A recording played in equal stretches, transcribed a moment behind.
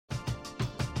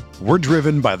We're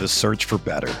driven by the search for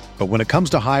better. But when it comes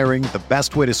to hiring, the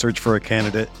best way to search for a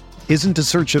candidate isn't to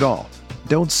search at all.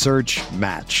 Don't search,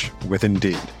 match with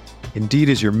Indeed. Indeed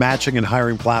is your matching and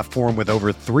hiring platform with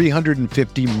over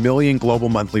 350 million global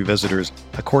monthly visitors,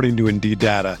 according to Indeed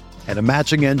data, and a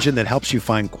matching engine that helps you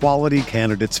find quality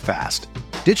candidates fast.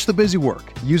 Ditch the busy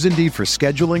work. Use Indeed for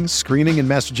scheduling, screening, and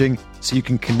messaging so you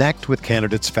can connect with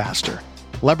candidates faster.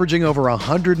 Leveraging over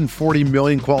 140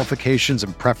 million qualifications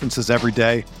and preferences every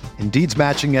day, Indeed's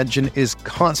matching engine is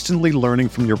constantly learning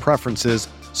from your preferences,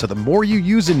 so the more you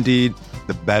use Indeed,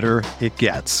 the better it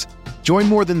gets. Join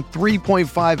more than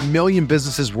 3.5 million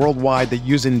businesses worldwide that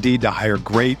use Indeed to hire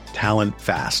great talent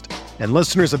fast. And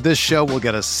listeners of this show will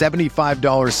get a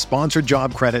 $75 sponsored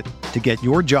job credit to get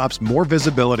your jobs more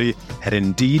visibility at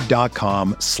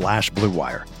Indeed.com/Blue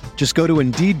Wire. Just go to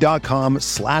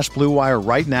Indeed.com/Blue Wire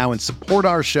right now and support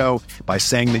our show by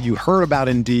saying that you heard about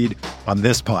Indeed on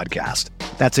this podcast.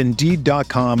 That's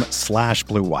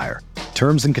Indeed.com/Blue Wire.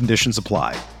 Terms and conditions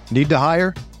apply. Need to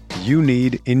hire? You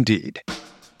need Indeed.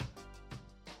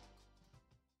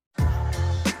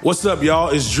 What's up, y'all?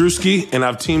 It's Drewski, and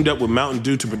I've teamed up with Mountain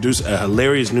Dew to produce a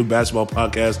hilarious new basketball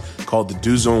podcast called The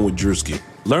Dew Zone with Drewski.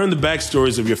 Learn the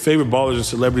backstories of your favorite ballers and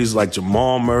celebrities like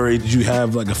Jamal Murray. Did you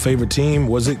have like a favorite team?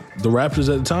 Was it the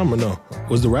Raptors at the time or no?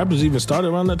 Was the Raptors even started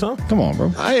around that time? Come on,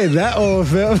 bro. I ain't that old,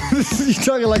 fam. You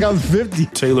talking like I'm 50.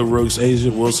 Taylor Rooks, Asia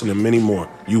Wilson, and many more.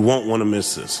 You won't want to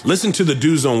miss this. Listen to The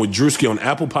Dew Zone with Drewski on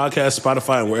Apple Podcasts,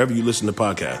 Spotify, and wherever you listen to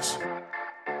podcasts.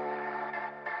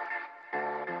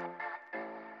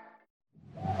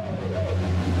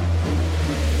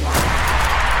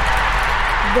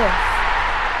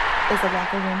 This is a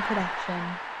Locker Room production.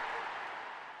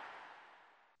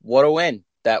 What a win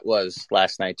that was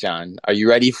last night, John. Are you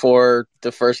ready for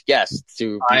the first guest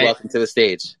to be welcome to the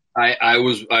stage? I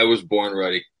was born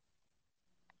ready.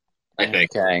 I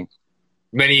think. Okay.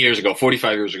 Many years ago,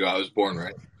 45 years ago, I was born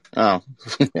ready. Oh,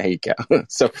 there you go.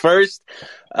 So first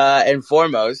and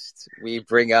foremost, we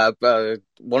bring up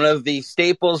one of the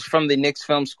staples from the Knicks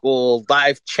Film School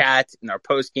live chat in our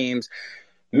post games,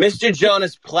 Mr.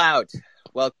 Jonas Plout.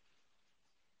 Well,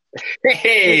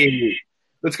 hey,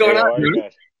 what's going on, dude?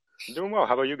 I'm doing well.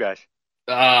 How about you guys?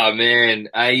 Oh man,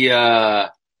 I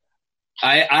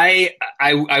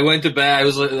went to bed. It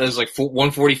was like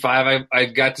 1:45. I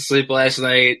got to sleep last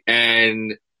night,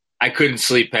 and I couldn't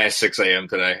sleep past 6 a.m.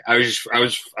 today. I was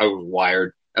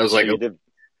wired. I was like,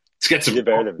 let's get some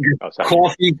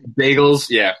coffee, bagels.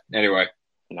 Yeah. Anyway.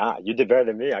 Nah, you did better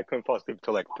than me. I couldn't fall asleep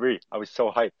till like 3. I was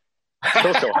so hyped.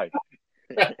 So hyped.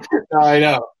 I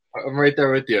know. I'm right there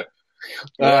with you.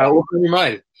 What's on your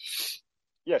mind?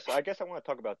 Yeah, so I guess I want to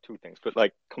talk about two things. But,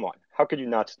 like, come on. How could you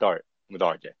not start with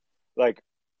RJ? Like,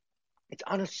 it's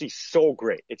honestly so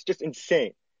great. It's just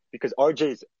insane because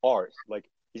RJ's ours. Like,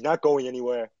 he's not going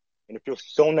anywhere. And it feels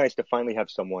so nice to finally have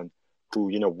someone who,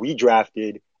 you know, we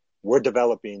drafted, we're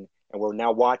developing, and we're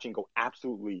now watching go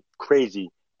absolutely crazy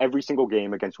every single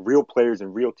game against real players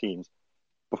and real teams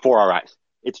before our eyes.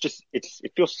 It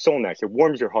feels so nice. It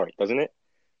warms your heart, doesn't it?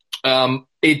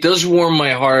 It does warm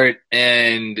my heart,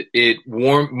 and it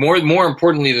more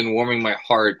importantly than warming my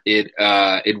heart, it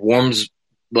warms,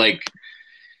 like,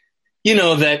 you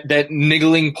know, that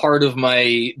niggling part of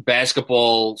my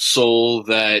basketball soul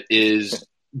that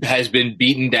has been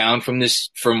beaten down from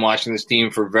watching this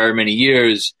team for very many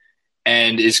years,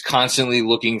 and is constantly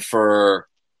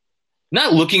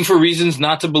not looking for reasons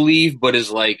not to believe, but is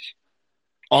like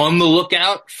on the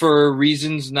lookout for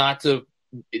reasons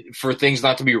for things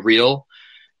not to be real.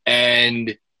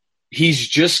 And he's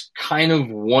just kind of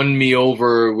won me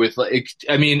over with, like,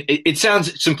 I mean, it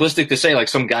sounds simplistic to say like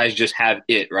some guys just have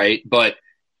it, right? But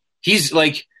he's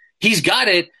got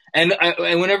it. And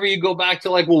whenever you go back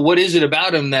to like, well, what is it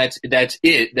about him that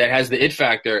has the it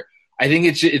factor? I think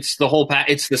it's the whole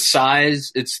it's the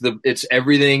size, it's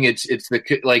everything, it's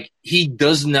the, like, he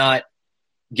does not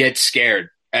get scared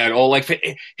at all. Like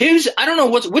his, I don't know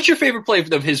what's your favorite play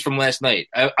of his from last night?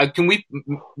 Can we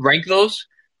rank those?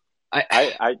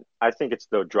 I think it's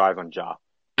the drive on Ja.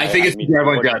 I think it's the drive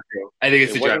on Ja too. I think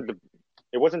it's the drive.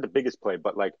 It wasn't the biggest play,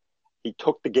 but like he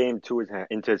took the game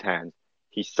into his hands.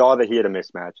 He saw that he had a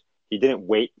mismatch. He didn't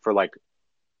wait for like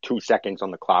 2 seconds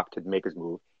on the clock to make his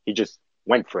move. He just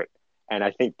went for it. And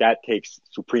I think that takes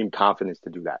supreme confidence to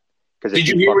do that. Did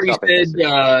you hear what he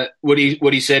said?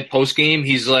 What he said post game?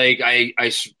 He's like, I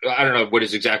don't know what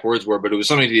his exact words were, but it was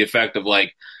something to the effect of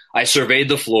like, I surveyed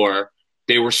the floor.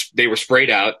 They were sprayed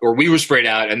out, or we were sprayed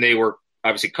out, and they were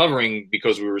obviously covering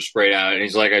because we were sprayed out. And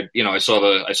he's like, I saw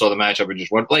the matchup and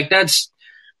just went like, that's,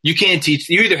 you can't teach.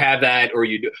 You either have that or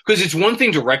you do, because it's one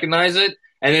thing to recognize it,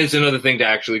 And then it's another thing to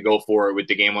actually go for it with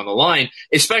the game on the line,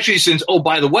 especially since, oh,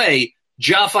 by the way,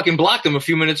 Ja fucking blocked him a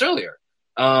few minutes earlier.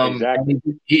 Exactly.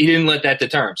 He didn't let that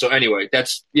deter him. So anyway,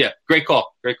 great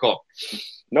call. Great call.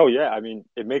 No, yeah, I mean,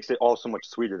 it makes it all so much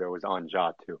sweeter that it was on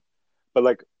Ja too. But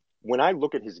like when I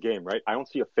look at his game, right, I don't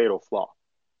see a fatal flaw.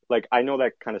 Like I know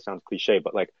that kind of sounds cliche,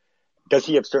 but like, does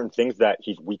he have certain things that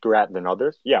he's weaker at than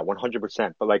others? Yeah,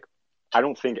 100%. But like, I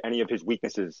don't think any of his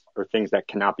weaknesses are things that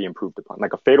cannot be improved upon.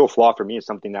 Like a fatal flaw for me is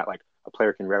something that like a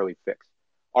player can rarely fix.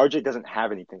 RJ doesn't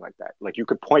have anything like that. Like you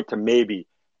could point to maybe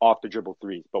off the dribble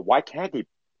threes, but why can't he,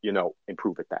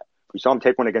 improve at that? We saw him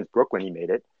take one against Brooklyn. He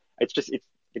made it. It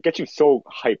gets you so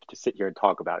hyped to sit here and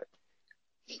talk about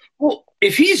it. Well,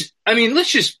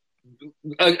 let's just,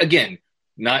 again,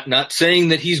 not saying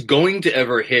that he's going to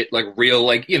ever hit like real,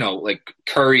 like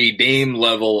Curry, Dame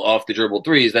level off the dribble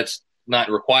threes. That's not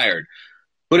required.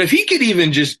 But if he could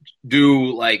even just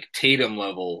do like Tatum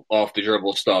level off the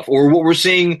dribble stuff, or what we're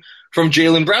seeing from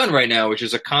Jaylen Brown right now, which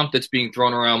is a comp that's being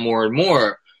thrown around more and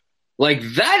more, like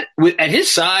that at his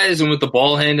size and with the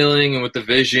ball handling and with the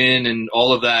vision and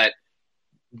all of that,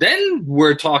 then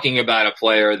we're talking about a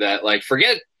player that like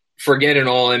forget an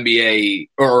all NBA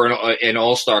or an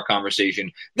all-star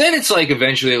conversation. Then it's like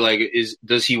eventually like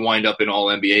does he wind up in all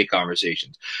NBA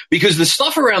conversations? Because the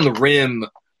stuff around the rim,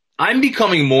 I'm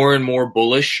becoming more and more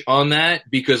bullish on that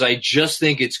because I just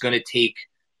think it's going to take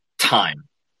time.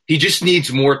 He just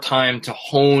needs more time to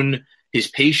hone his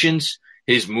patience,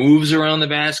 his moves around the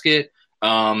basket.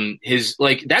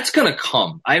 That's going to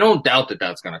come. I don't doubt that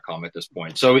that's going to come at this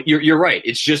point. So you're right.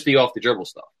 It's just the off the dribble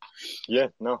stuff. Yeah,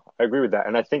 no, I agree with that.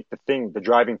 And I think the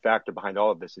driving factor behind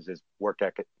all of this is his work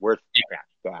ethic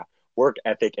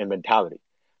and mentality.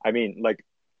 I mean, like,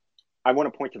 I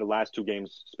want to point to the last two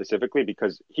games specifically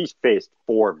because he's faced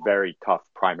 4 very tough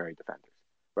primary defenders,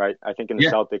 right? I think in the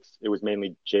Celtics, it was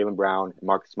mainly Jaylen Brown and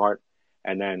Marcus Smart.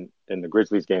 And then in the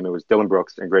Grizzlies game, it was Dillon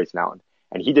Brooks and Grayson Allen.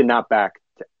 And he did not back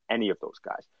to any of those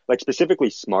guys. Like specifically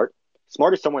Smart.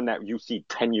 Smart is someone that you see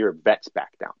 10-year vets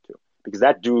back down to because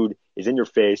that dude is in your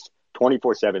face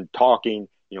 24/7 talking,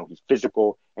 he's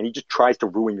physical and he just tries to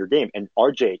ruin your game. And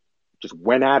RJ just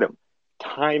went at him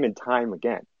time and time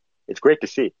again. It's great to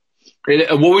see.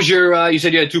 What was your, you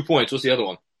said you had 2 points. What's the other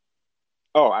one?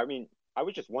 Oh, I mean, I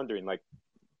was just wondering, like,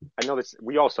 I know this,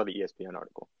 we all saw the ESPN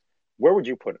article. Where would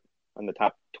you put him on the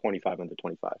top 25 under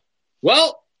 25?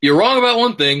 Well, you're wrong about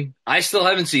one thing. I still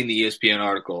haven't seen the ESPN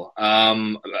article.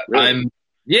 Really?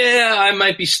 I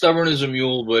might be stubborn as a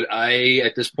mule, but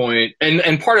at this point,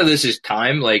 and part of this is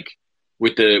time, like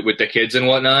with the kids and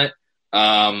whatnot.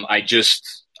 I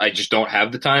just don't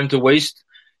have the time to waste,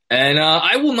 and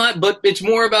I will not. But it's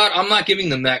more about I'm not giving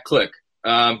them that click.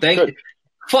 Thank you.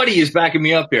 Fuddy is backing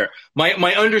me up here.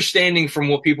 My understanding from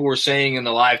what people were saying in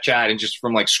the live chat and just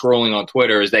from like scrolling on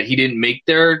Twitter is that he didn't make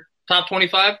their top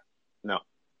 25. No.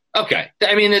 Okay.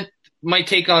 I mean, my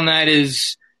take on that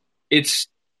is it's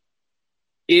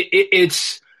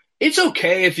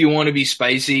okay if you want to be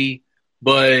spicy,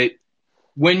 but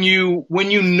when you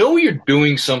know you're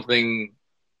doing something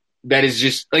that is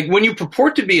just like when you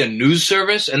purport to be a news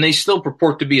service, and they still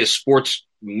purport to be a sports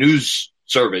news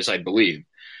service, I believe.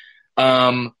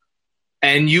 And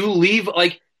you leave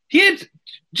like he had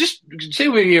just stay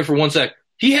with me here for 1 sec.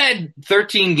 He had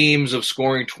 13 games of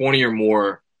scoring 20 or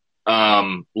more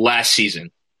last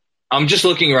season. I'm just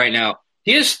looking right now.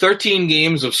 He has 13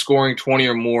 games of scoring 20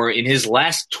 or more in his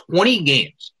last 20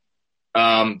 games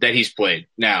that he's played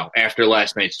now after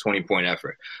last night's 20-point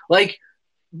effort. Like,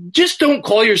 just don't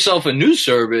call yourself a news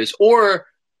service or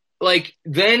like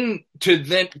then to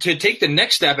take the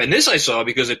next step. And this I saw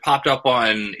because it popped up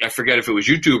on, I forget if it was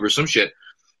YouTube or some shit.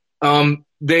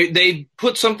 They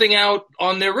put something out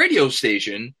on their radio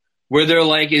station where they're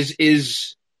like, is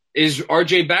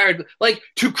RJ Barrett like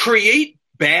to create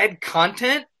bad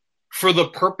content for the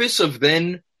purpose of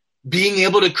then being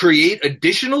able to create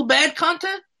additional bad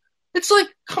content? It's like,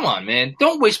 come on, man,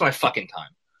 don't waste my fucking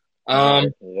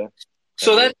time.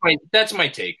 So that's my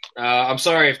take. I'm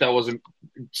sorry if that wasn't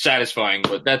satisfying,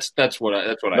 but that's what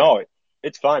I. No,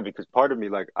 it's fine because part of me,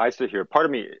 like I sit here, part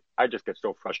of me, I just get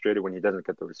so frustrated when he doesn't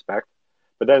get the respect.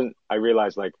 But then I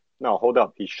realize, like, no, hold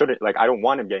up, he shouldn't. Like, I don't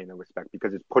want him getting the respect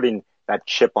because it's putting that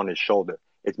chip on his shoulder.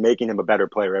 It's making him a better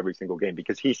player every single game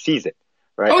because he sees it,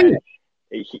 right? Oh, yeah.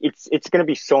 It's going to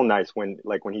be so nice when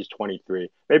he's 23.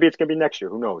 Maybe it's going to be next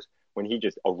year. Who knows? When he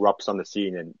just erupts on the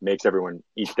scene and makes everyone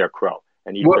eat their crow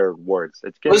and eat their words.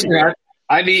 It's listen,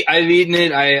 I've eaten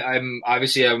it. I'm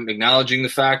acknowledging the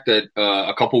fact that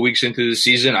a couple weeks into the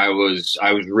season, I was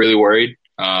really worried.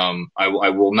 I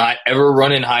will not ever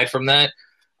run and hide from that.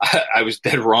 I was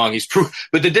dead wrong.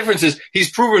 But the difference is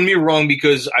he's proven me wrong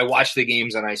because I watch the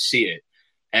games and I see it.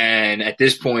 And at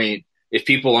this point, if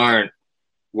people aren't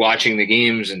watching the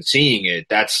games and seeing it,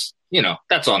 that's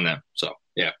on them. So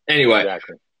yeah. Anyway,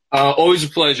 Exactly. always a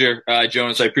pleasure,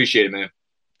 Jonas. I appreciate it, man.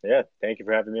 Yeah, thank you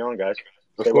for having me on, guys.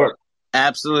 Of Stay course. well.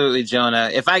 Absolutely, Jonah.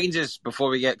 If I can just, before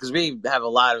we get, because we have a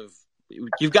lot of,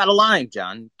 you've got a line,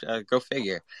 John. Go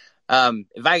figure.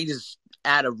 If I can just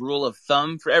add a rule of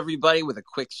thumb for everybody with a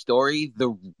quick story.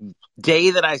 The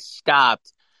day that I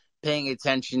stopped paying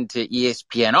attention to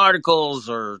ESPN articles,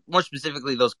 or more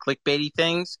specifically those clickbaity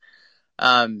things,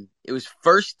 it was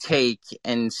First Take,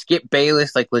 and Skip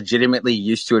Bayless like legitimately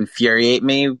used to infuriate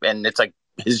me, and it's like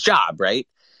his job, right?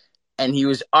 And he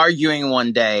was arguing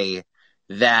one day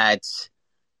that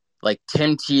like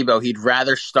Tim Tebow, he'd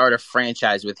rather start a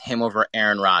franchise with him over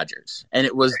Aaron Rodgers. And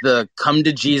it was the come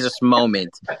to Jesus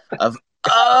moment of,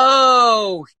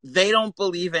 oh, they don't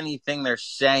believe anything they're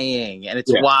saying. And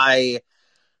it's why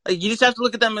like, you just have to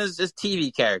look at them as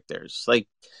TV characters. Like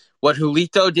what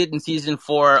Julito did in season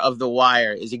 4 of The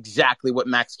Wire is exactly what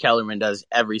Max Kellerman does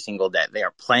every single day. They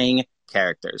are playing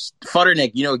characters.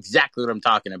 Futternick, you know exactly what I'm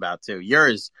talking about too. You're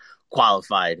as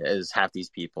qualified as half these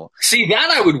people. See,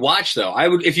 that I would watch though. I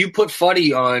would, if you put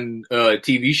Fuddy on a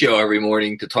TV show every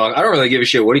morning to talk. I don't really give a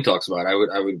shit what he talks about. I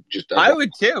would just. I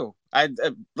would too.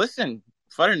 Listen,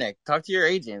 Futternick, talk to your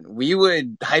agent. We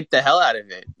would hype the hell out of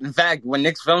it. In fact, when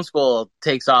Knicks Film School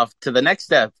takes off to the next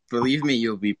step, believe me,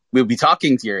 we'll be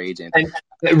talking to your agent.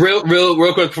 And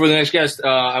real quick for the next guest,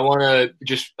 I want to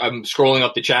just. I'm scrolling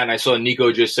up the chat and I saw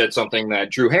Nico just said something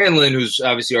that Drew Hanlon, who's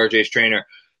obviously RJ's trainer,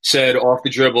 said off the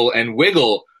dribble and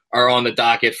Wiggle are on the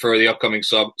docket for the upcoming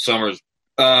summers.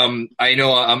 I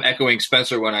know I'm echoing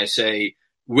Spencer when I say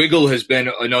Wiggle has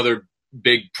been another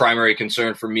big primary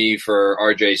concern for me for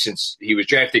RJ since he was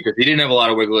drafted, because he didn't have a lot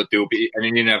of wiggle at Duke, and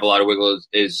he didn't have a lot of wiggle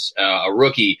as a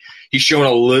rookie. He's shown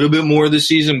a little bit more this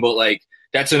season, but like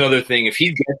that's another thing. If he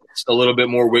gets a little bit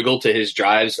more wiggle to his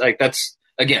drives, like that's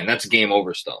game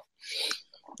over stuff.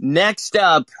 Next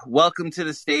up, welcome to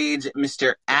the stage,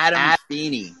 Mr. Adam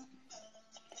Feeney.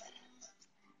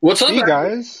 What's up, hey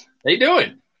guys? How you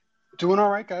doing? Doing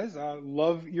all right, guys.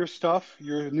 Love your stuff.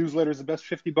 Your newsletter is the best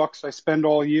 $50 I spend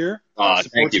all year.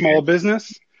 Support small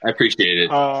business. I appreciate it.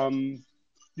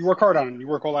 You work hard on it. You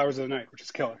work all hours of the night, which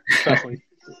is killer, especially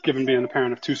given being the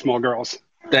parent of 2 small girls.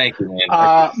 Thank you,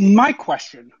 man. My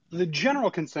question: the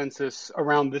general consensus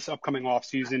around this upcoming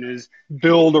offseason is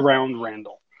build around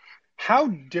Randall. How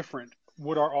different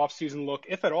would our offseason look,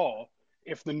 if at all,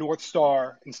 if the North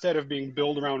Star, instead of being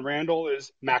build around Randall,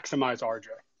 is maximize RJ?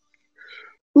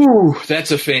 Ooh, that's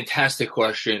a fantastic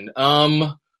question.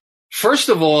 First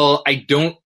of all, I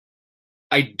don't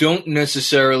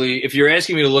necessarily, if you're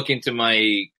asking me to look into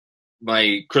my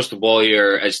crystal ball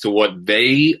here as to what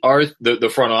they are, the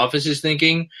front office is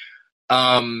thinking,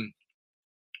 I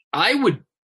would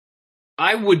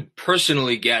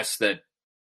personally guess that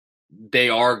they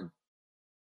are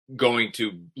going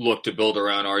to look to build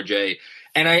around RJ.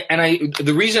 And I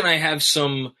the reason I have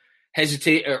some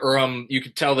hesitate, or you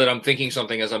could tell that I'm thinking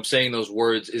something as I'm saying those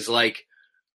words, is like,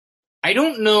 I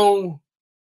don't know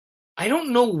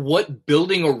what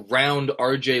building around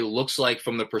RJ looks like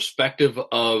from the perspective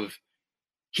of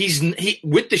he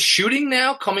with the shooting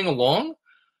now coming along.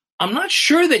 I'm not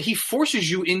sure that he forces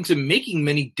you into making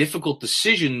many difficult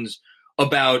decisions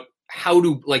about how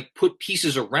to like put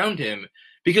pieces around him,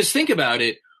 because think about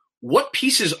it. What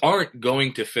pieces aren't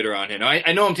going to fit around him?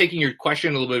 I know I'm taking your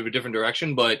question a little bit of a different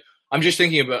direction, but I'm just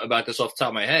thinking about this off the top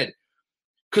of my head.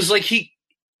 Because like he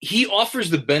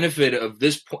offers the benefit of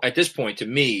this at this point to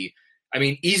me. I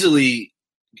mean, easily,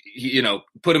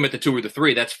 put him at the 2 or the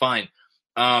 3. That's fine.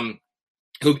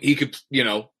 He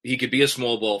could be a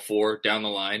small ball 4 down the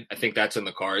line. I think that's in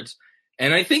the cards.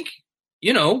 And I think,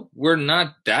 we're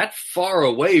not that far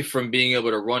away from being able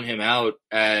to run him out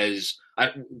as,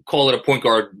 I call it a point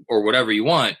guard or whatever you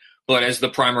want, but as the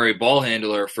primary ball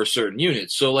handler for certain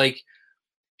units. So like,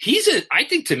 I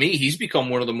think to me, he's become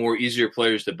one of the more easier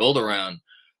players to build around.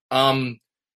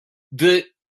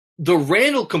 The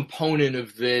Randall component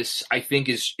of this, I think,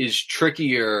 is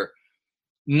trickier,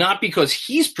 not because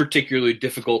he's particularly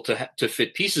difficult to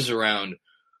fit pieces around,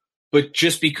 but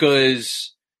just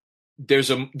because there's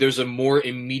a more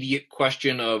immediate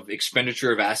question of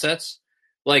expenditure of assets.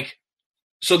 Like,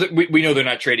 so that we know they're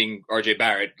not trading RJ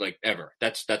Barrett like ever.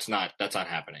 That's not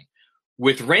happening.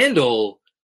 With Randall,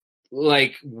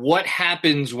 like, what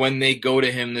happens when they go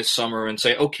to him this summer and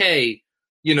say, okay,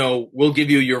 we'll give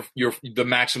you the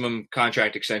maximum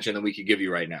contract extension that we could give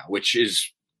you right now, which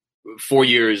is 4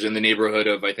 years in the neighborhood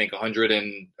of, I think, 100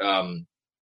 and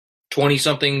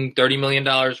 20-something, $30 million,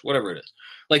 whatever it is.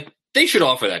 Like, they should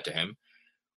offer that to him.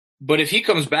 But if he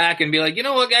comes back and be like, you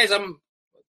know what, guys,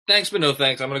 thanks but no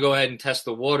thanks. I'm going to go ahead and test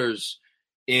the waters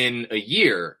in a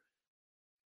year.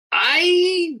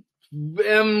 I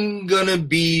am going to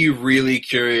be really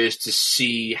curious to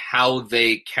see how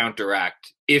they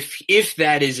counteract if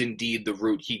that is indeed the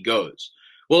route he goes.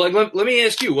 Well, like, let me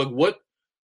ask you, like, what,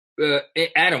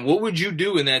 Adam, what would you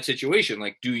do in that situation?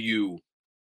 Like, do you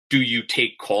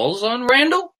take calls on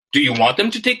Randall? Do you want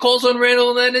them to take calls on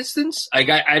Randall in that instance?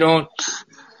 I don't.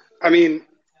 I mean,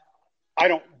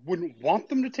 wouldn't want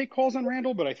them to take calls on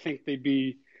Randall, but I think they'd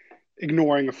be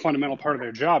ignoring a fundamental part of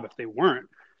their job if they weren't.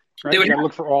 Right? You got to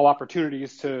look for all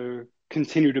opportunities to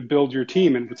continue to build your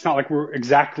team, and it's not like we're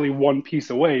exactly one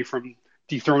piece away from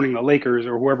dethroning the Lakers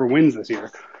or whoever wins this year.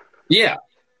 Yeah,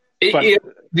 the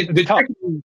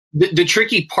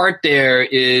tricky part there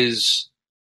is,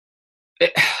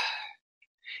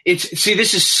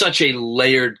 this is such a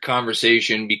layered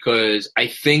conversation because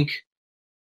I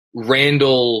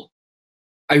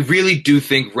really do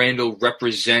think Randall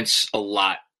represents a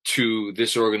lot to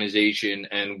this organization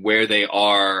and where they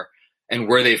are and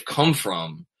where they've come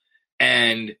from.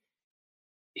 And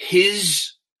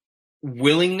his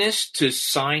willingness to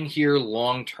sign here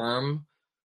long term,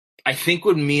 I think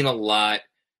would mean a lot.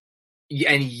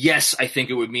 And yes, I think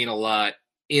it would mean a lot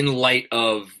in light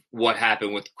of what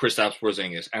happened with Kristaps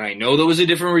Porzingis. And I know there was a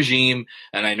different regime,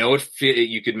 and I know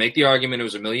you could make the argument it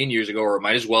was a million years ago, or it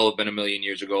might as well have been a million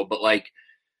years ago. But like,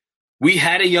 we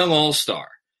had a young all-star,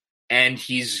 and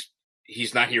he's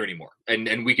not here anymore.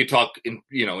 And we could talk,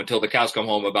 until the cows come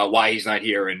home about why he's not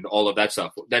here and all of that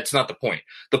stuff. That's not the point.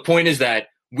 The point is that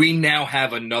we now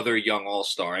have another young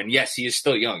all-star. And yes, he is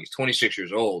still young. He's 26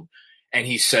 years old, and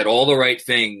he said all the right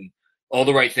things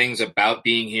about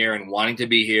being here and wanting to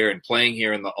be here and playing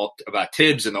here, and about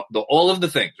Tibbs and all of the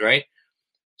things, right?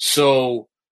 So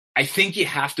I think you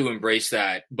have to embrace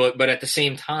that. But at the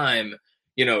same time,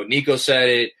 Nico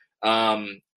said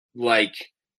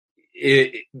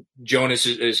it, Jonas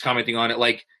is commenting on it,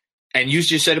 like, and you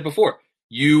just said it before.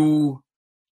 You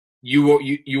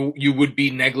would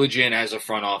be negligent as a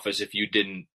front office if you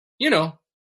didn't,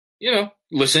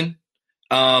 listen.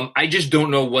 I just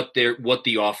don't know what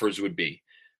the offers would be.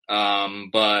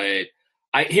 But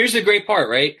here's the great part,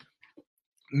 right?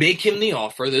 Make him the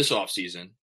offer this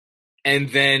offseason, and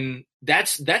then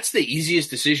that's the easiest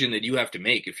decision that you have to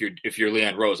make if you're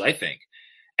Leon Rose, I think.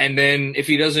 And then if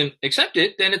he doesn't accept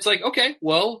it, then it's like, okay,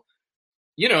 well,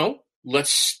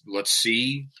 let's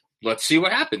see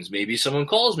what happens. Maybe someone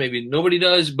calls, maybe nobody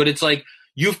does, but it's like,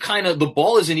 the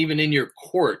ball isn't even in your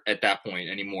court at that point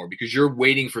anymore, because you're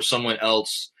waiting for someone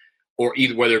else, or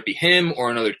either whether it be him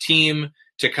or another team,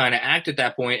 to kind of act at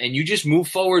that point, and you just move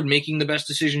forward making the best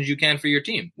decisions you can for your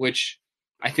team, which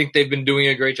I think they've been doing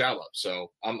a great job of.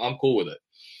 So I'm cool with it.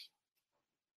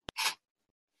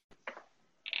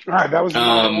 All right, that was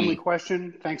my only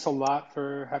question. Thanks a lot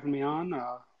for having me on.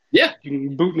 Yeah. You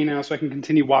can boot me now so I can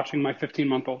continue watching my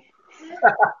 15-month-old.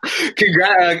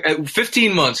 Congrats.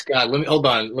 15 months. God, hold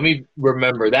on. Let me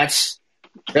remember. That's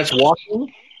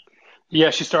walking?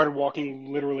 Yeah, she started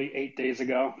walking literally 8 days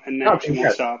ago, and now she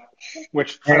won't stop,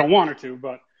 which I don't want her to,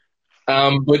 but.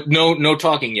 But no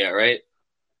talking yet, right?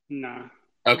 Nah.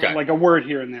 Okay. Like a word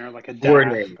here and there, like a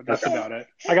dash, but that's about it.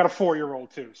 I got a 4-year-old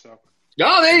too, so.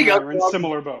 Oh, there you go. We're in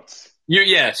similar boats.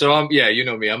 So you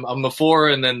know me. I'm the 4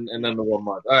 and then the 1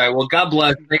 month. All right. Well, God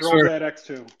bless.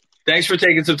 Thanks for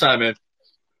taking some time, man.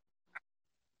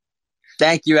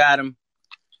 Thank you, Adam.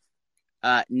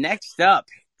 Next up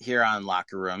here on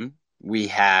Locker Room, we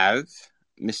have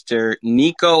Mr.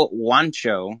 Nico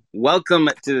Wancho. Welcome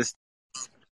to the.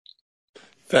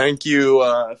 Thank you.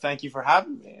 Thank you for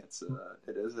having me.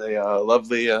 It is a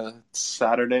lovely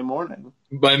Saturday morning.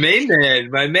 My main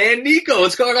man, Nico.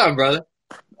 What's going on, brother?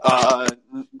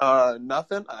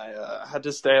 Nothing. I had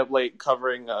to stay up late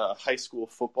covering a high school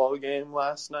football game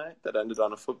last night that ended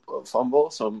on a fumble,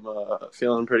 so I'm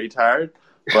feeling pretty tired.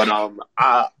 But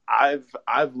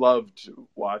I've loved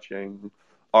watching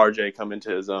RJ come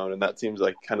into his own, and that seems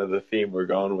like kind of the theme we're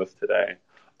going with today.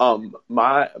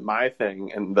 My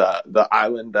thing, and the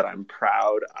island that I'm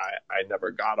proud I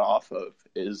never got off of,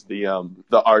 is the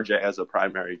RJ as a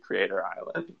primary creator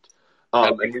island.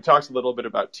 And we talked a little bit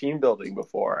about team building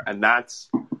before, and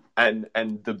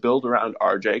and the build around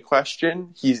RJ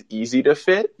question. He's easy to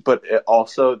fit, but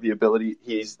also the ability,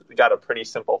 he's got a pretty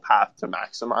simple path to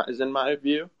maximize, in my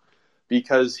view,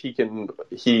 because he can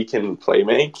play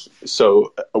make.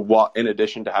 So in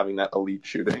addition to having that elite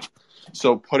shooting,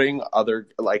 so putting other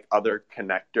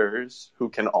connectors who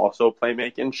can also play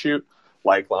make and shoot,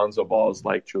 like Lonzo Balls,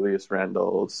 like Julius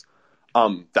Randles,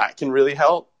 that can really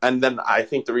help. And then I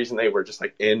think the reason they were just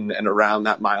like in and around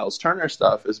that Miles Turner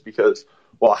stuff is because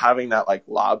while having that like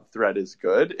lob threat is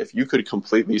good, if you could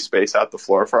completely space out the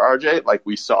floor for RJ, like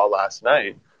we saw last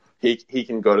night, he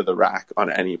can go to the rack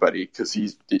on anybody because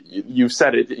you've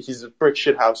said it, he's a brick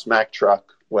shit house Mack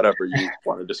truck, whatever you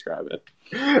want to describe it.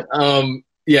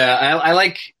 Yeah,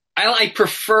 I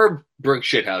prefer brick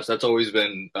shit house. That's always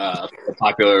been a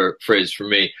popular phrase for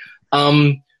me.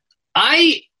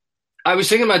 I was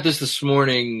thinking about this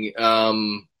morning,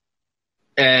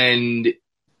 and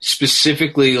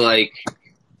specifically, like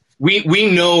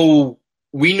we know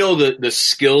the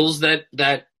skills that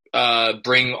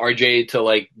bring RJ to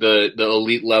like the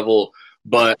elite level,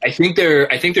 but I think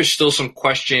there's still some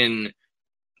question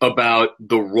about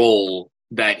the role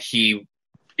that he,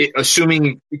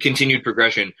 assuming continued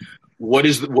progression, what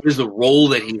is the role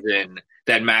that he's in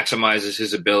that maximizes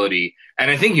his ability? And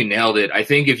I think you nailed it. I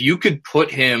think if you could put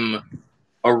him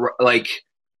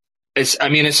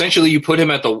essentially you put him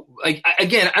at the, like,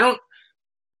 again,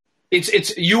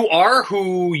 it's you are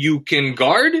who you can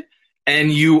guard,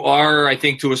 and you are, I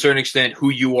think, to a certain extent, who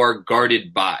you are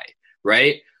guarded by,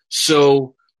 right?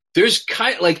 So there's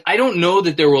I don't know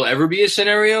that there will ever be a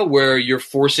scenario where you're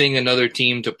forcing another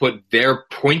team to put their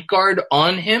point guard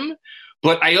on him,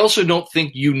 but I also don't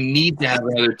think you need to have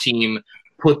another team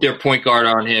put their point guard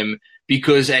on him,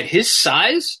 because at his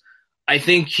size, I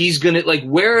think he's going to, like,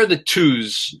 where are the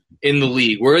twos in the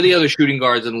league? Where are the other shooting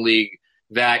guards in the league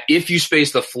that if you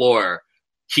space the floor,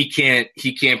 he can't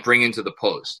bring into the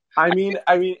post? I mean,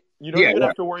 you don't even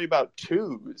have to worry about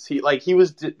twos. He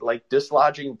was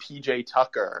dislodging PJ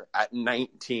Tucker at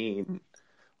 19,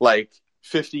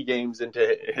 50 games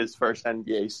into his first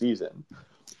NBA season.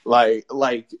 But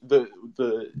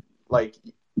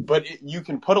you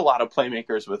can put a lot of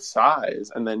playmakers with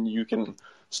size, and then you can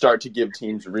start to give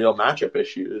teams real matchup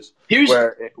issues.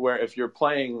 Where if you're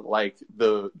playing like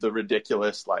the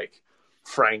ridiculous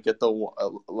Frank at the 1,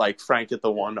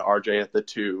 RJ at the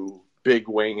 2, Big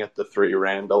Wing at the 3,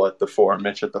 Randall at the 4,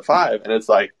 Mitch at the 5, and it's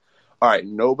like, all right,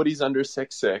 nobody's under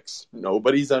 6'6",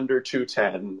 nobody's under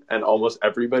 210, and almost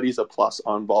everybody's a plus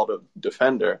on ball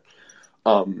defender,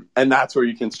 and that's where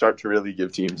you can start to really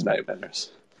give teams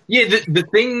nightmares. Yeah, the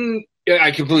thing,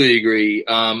 I completely agree.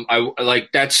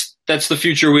 That's the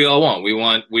future we all want. We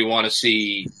want to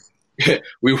see a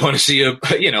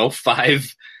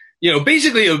 5,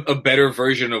 basically a better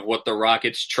version of what the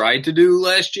Rockets tried to do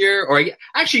last year. Or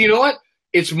actually, you know what?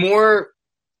 It's more,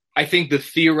 I think, the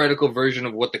theoretical version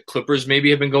of what the Clippers maybe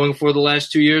have been going for the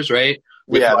last 2 years, right?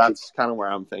 That's kind of where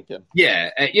I'm thinking. Yeah,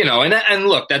 and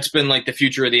look, that's been like the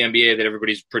future of the NBA that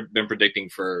everybody's been predicting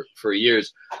for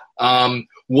years.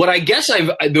 What I guess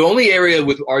the only area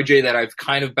with RJ that I've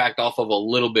kind of backed off of a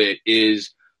little bit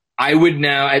is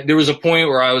there was a point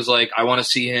where I was like, I want to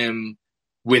see him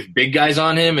with big guys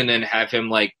on him and then have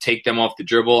him take them off the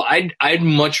dribble. I'd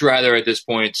much rather at this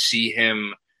point see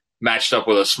him matched up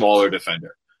with a smaller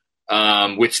defender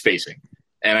with spacing.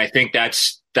 And I think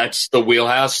that's the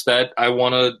wheelhouse that I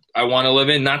want to live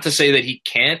in. Not to say that he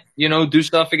can't, do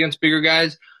stuff against bigger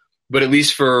guys, but at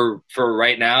least for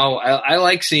right now, I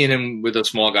like seeing him with a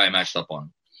small guy matched up on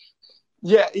him.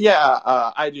 Yeah,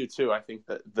 I do too. I think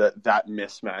that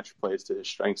mismatch plays to his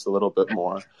strengths a little bit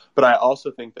more. But I also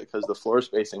think that because the floor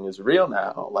spacing is real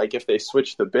now, if they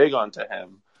switch the big onto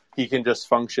him, he can just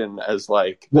function as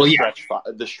the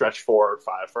stretch 4 or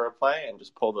 5 for a play and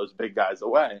just pull those big guys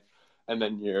away. And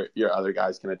then your other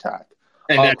guys can attack,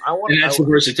 and that's the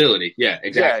versatility. Yeah,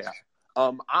 exactly.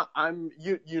 Yeah. I'm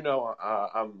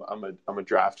a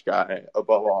draft guy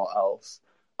above all else.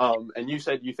 And you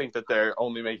said you think that they're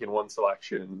only making one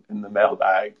selection in the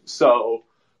mailbag. So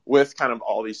with kind of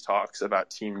all these talks about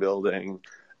team building,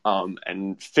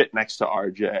 and fit next to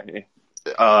RJ,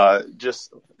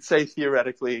 just say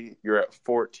theoretically you're at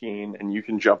 14 and you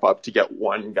can jump up to get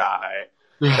one guy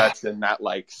that's in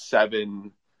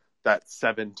that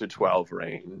 7 to 12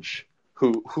 range.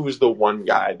 Who's the one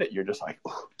guy that you're just like,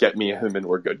 oh, get me him and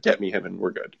we're good. Get me him and we're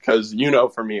good. Because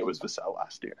for me it was Vassell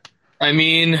last year. I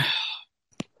mean,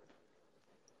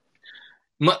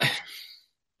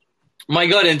 my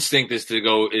gut instinct is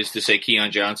to say Keon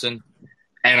Johnson,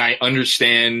 and I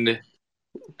understand.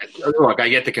 Look, I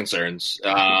get the concerns,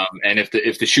 and if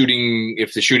the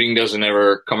shooting doesn't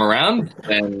ever come around,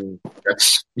 then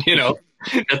that's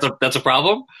that's a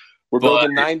problem. We're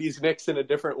building 90s Knicks in a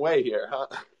different way here, huh?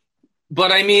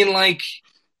 But I mean,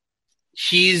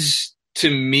 he's,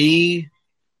 to me,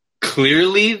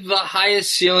 clearly the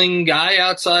highest ceiling guy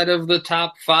outside of the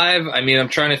top 5. I mean, I'm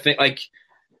trying to think, I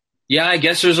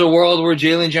guess there's a world where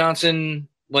Jalen Johnson,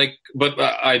 but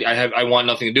I want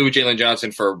nothing to do with Jalen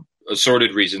Johnson for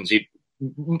assorted reasons,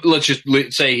 let's just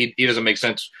say he doesn't make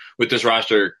sense with this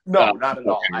roster. No, not at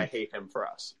all. I hate him for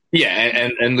us. Yeah,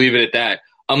 and leave it at that.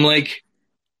 I'm like,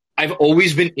 I've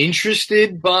always been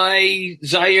interested by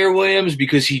Zaire Williams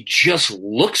because he just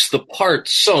looks the part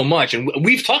so much. And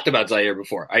we've talked about Zaire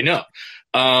before. I know.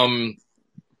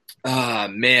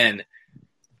 Man.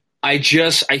 I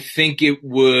think it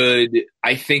would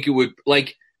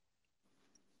like,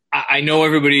 I know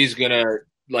everybody's going to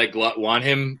like want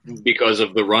him because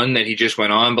of the run that he just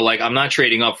went on, but like, I'm not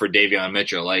trading up for Davion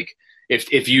Mitchell. Like if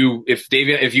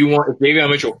Davion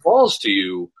Mitchell falls to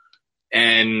you,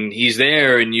 and he's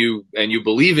there and you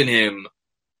believe in him,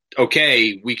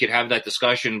 okay, we could have that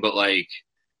discussion, but like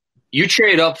you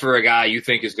trade up for a guy you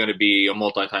think is going to be a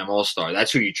multi-time All-Star.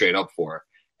 That's who you trade up for.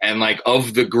 And like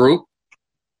of the group,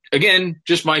 again,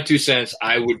 just my 2 cents,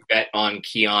 I would bet on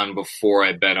Keon before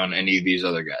I bet on any of these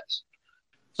other guys.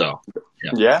 So,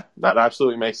 yeah, that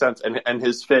absolutely makes sense. And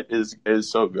his fit is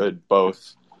so good,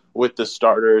 both with the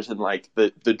starters and like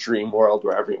the dream world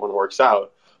where everyone works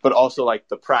out, but also like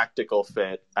the practical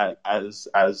fit as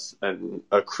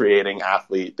a creating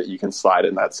athlete that you can slide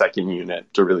in that second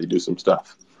unit to really do some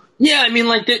stuff. Yeah, I mean,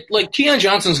 like Keon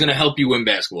Johnson's going to help you win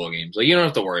basketball games. Like you don't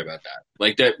have to worry about that.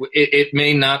 Like that, it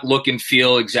may not look and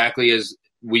feel exactly as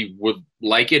we would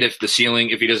like it if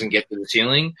he doesn't get to the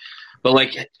ceiling, but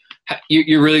like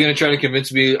you're really going to try to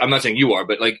convince me. I'm not saying you are,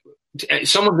 but like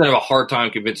someone's going to have a hard time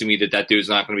convincing me that dude's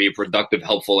not going to be a productive,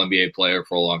 helpful NBA player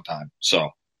for a long time. So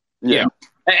yeah.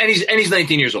 And he's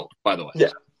 19 years old, by the way.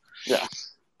 Yeah.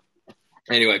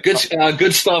 Anyway,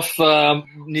 good stuff,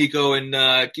 Nico, and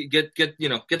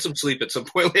get some sleep at some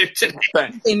point later today.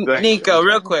 Thanks. Nico,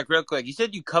 real quick, you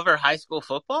said you cover high school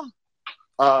football?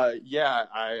 Yeah,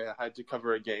 I had to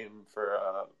cover a game for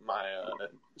my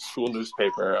school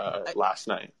newspaper last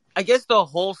night. I guess the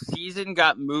whole season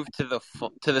got moved to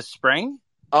the spring.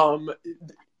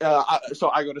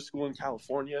 So I go to school in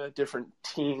California. Different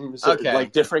teams,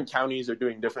 like different counties, are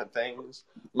doing different things.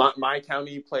 My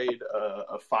county played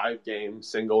a 5-game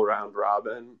single round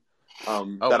robin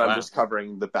that I'm just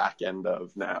covering the back end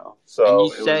of now. So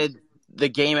and you said the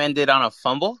game ended on a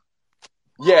fumble?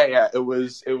 Yeah. It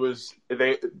was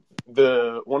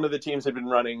one of the teams had been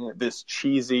running this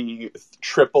cheesy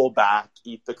triple back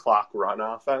eat the clock run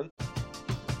offense.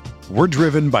 We're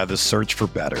driven by the search for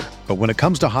better. But when it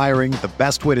comes to hiring, the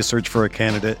best way to search for a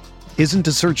candidate isn't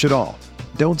to search at all.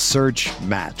 Don't search,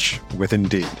 match with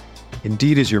Indeed.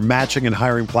 Indeed is your matching and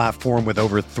hiring platform with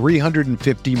over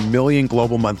 350 million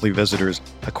global monthly visitors,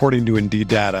 according to Indeed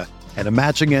data, and a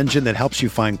matching engine that helps you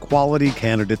find quality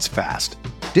candidates fast.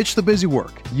 Ditch the busy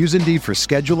work. Use Indeed for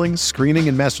scheduling, screening,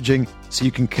 and messaging so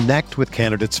you can connect with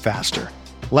candidates faster.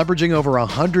 Leveraging over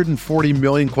 140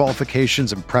 million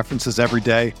qualifications and preferences every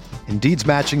day, Indeed's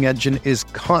matching engine is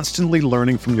constantly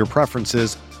learning from your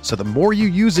preferences, so the more you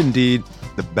use Indeed,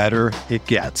 the better it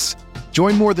gets.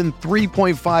 Join more than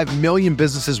 3.5 million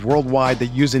businesses worldwide that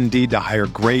use Indeed to hire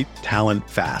great talent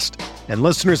fast. And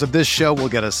listeners of this show will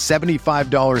get a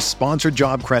 $75 sponsored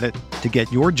job credit to get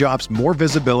your jobs more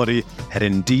visibility at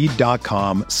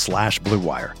Indeed.com/Blue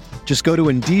Wire. Just go to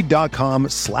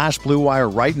Indeed.com/Blue Wire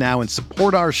right now and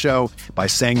support our show by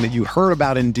saying that you heard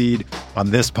about Indeed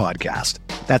on this podcast.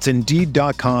 That's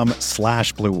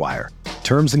Indeed.com/Blue Wire.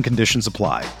 Terms and conditions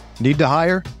apply. Need to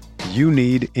hire? You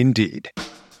need Indeed.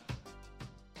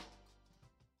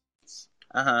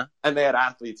 And they had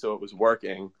athletes, so it was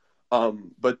working.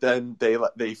 But then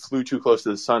they flew too close to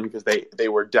the sun because they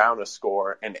were down a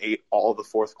score and ate all the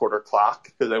fourth quarter clock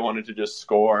because they wanted to just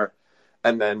score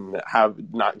and then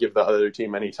not give the other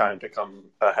team any time to come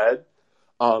ahead.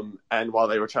 And while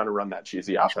they were trying to run that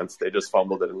cheesy offense, they just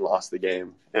fumbled it and lost the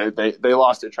game. And they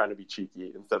lost it trying to be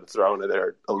cheeky instead of throwing to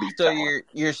their elite talent.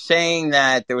 You're saying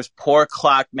that there was poor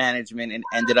clock management and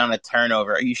ended on a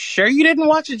turnover. Are you sure you didn't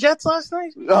watch the Jets last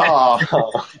night?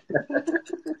 Oh.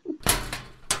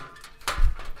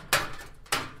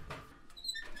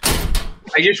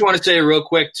 I just want to say real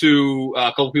quick to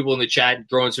a couple people in the chat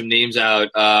throwing some names out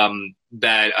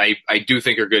that I do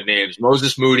think are good names.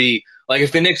 Moses Moody. Like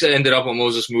if the Knicks ended up with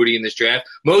Moses Moody in this draft,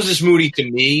 Moses Moody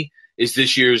to me is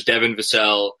this year's Devin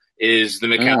Vassell, is the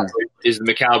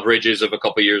Mikal Bridges of a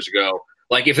couple years ago.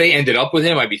 Like if they ended up with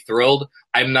him, I'd be thrilled.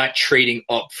 I'm not trading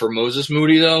up for Moses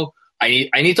Moody though. I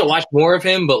need to watch more of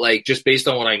him, but like just based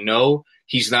on what I know,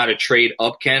 he's not a trade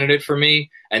up candidate for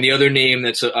me. And the other name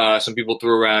that some people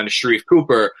threw around is Sharif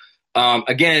Cooper.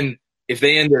 Again, if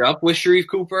they ended up with Sharif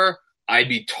Cooper, I'd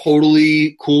be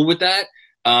totally cool with that.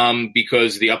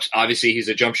 Because obviously he's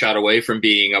a jump shot away from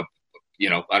being a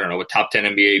top 10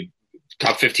 NBA,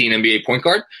 top 15 NBA point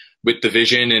guard. with the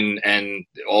vision and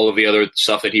all of the other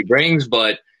stuff that he brings,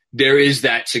 but there is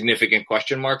that significant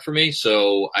question mark for me.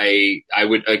 So I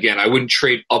wouldn't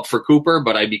trade up for Cooper,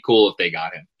 but I'd be cool if they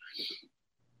got him.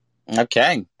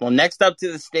 Okay. Well, next up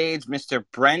to the stage, Mr.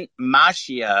 Brent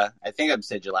Mashia. I think I've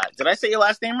said your last. Did I say your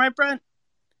last name right, Brent?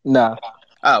 Nah.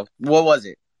 Oh, what was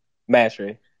it?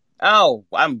 Mashry. Oh,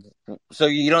 so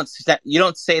you don't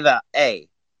say the A.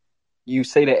 You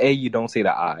say the A, you don't say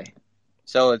the I.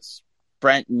 So it's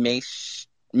Brent Mash.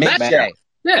 Yeah.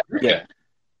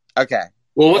 Okay.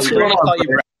 Well, what's going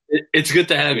on? It's good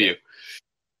to have you.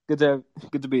 Good to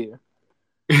be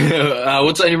here.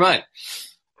 What's on your mind?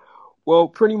 Well,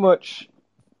 pretty much,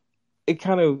 you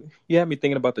had me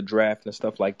thinking about the draft and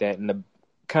stuff like that, and it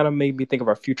kind of made me think of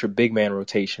our future big man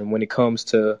rotation when it comes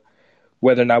to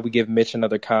whether or not we give Mitch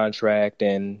another contract.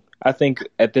 And I think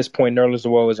at this point, Nerlens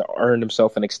Noel has earned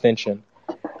himself an extension.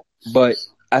 But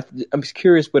I'm just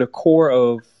curious, with a core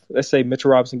of, let's say Mitchell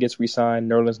Robinson gets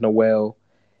re-signed, Nerlens Noel,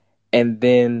 and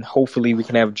then hopefully we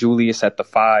can have Julius at the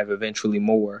 5, eventually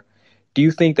more. Do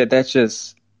you think that that's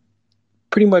just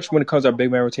pretty much when it comes to our big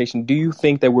man rotation, do you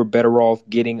think that we're better off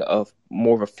getting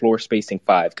more of a floor spacing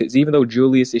 5? Because even though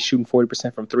Julius is shooting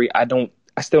 40% from 3, I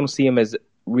still don't see him as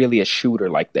really a shooter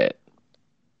like that.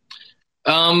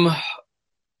 All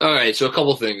right, so a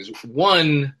couple things.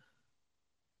 One,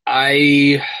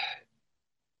 make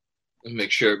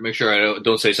sure I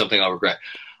don't say something I'll regret.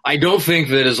 I don't think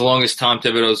that as long as Tom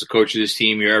Thibodeau is the coach of this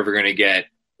team, you're ever going to get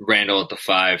Randall at the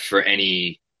 5 for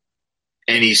any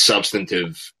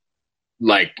substantive.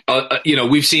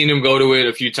 We've seen him go to it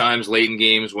a few times late in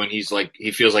games when he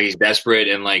feels like he's desperate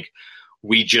and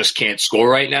we just can't score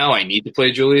right now. I need to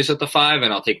play Julius at the 5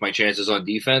 and I'll take my chances on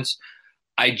defense.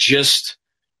 I just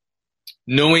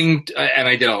knowing, and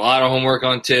I did a lot of homework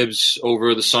on Tibbs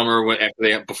over the summer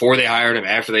before they hired him,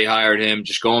 after they hired him,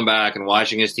 just going back and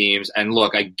watching his teams. And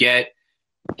look, I get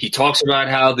he talks about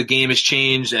how the game has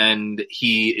changed and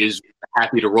he is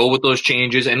happy to roll with those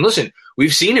changes. And listen,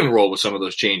 we've seen him roll with some of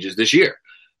those changes this year.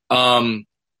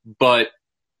 But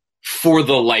for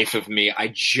the life of me,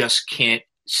 I just can't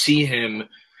see him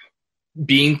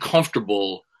being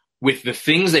comfortable with the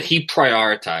things that he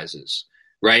prioritizes,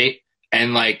 right?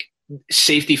 And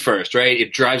safety first, right?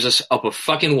 It drives us up a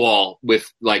fucking wall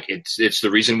with it's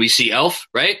the reason we see Elf,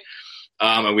 right?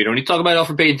 And we don't need to talk about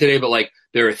Elfrid Payton today, but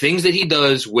there are things that he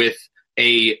does with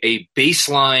a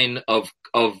baseline of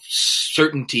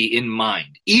certainty in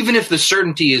mind, even if the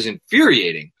certainty is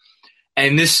infuriating.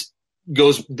 And this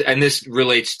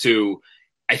relates to,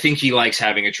 I think he likes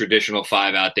having a traditional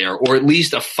 5 out there, or at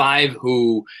least a 5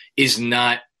 who is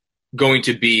not going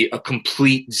to be a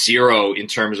complete 0 in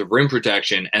terms of rim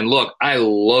protection. And look, I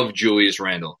love Julius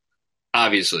Randle,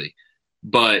 obviously,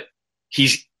 but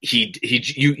he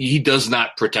does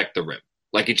not protect the rim.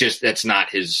 That's not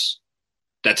his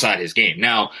game.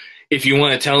 Now, if you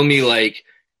want to tell me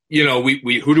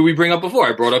who do we bring up before?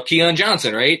 I brought up Keon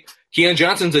Johnson, right? Keon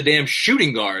Johnson's a damn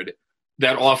shooting guard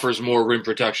that offers more rim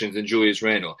protection than Julius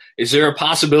Randle. Is there a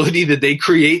possibility that they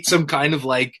create some kind of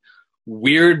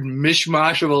weird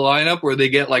mishmash of a lineup where they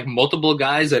get multiple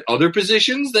guys at other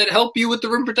positions that help you with the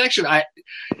rim protection?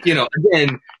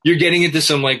 Again, you're getting into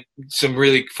some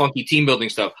really funky team building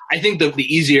stuff. I think the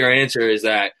easier answer is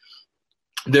that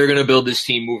they're going to build this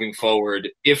team moving forward.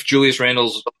 If Julius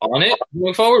Randle's on it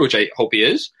moving forward, which I hope he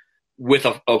is, with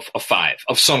a 5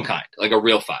 of some kind, a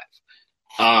real 5.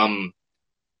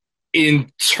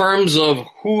 In terms of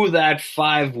who that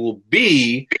 5 will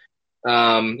be,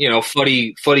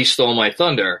 Fuddy stole my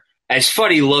thunder, as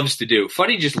Fuddy loves to do.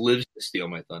 Fuddy just lives to steal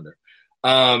my thunder.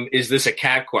 Is this a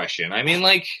Cat question? I mean,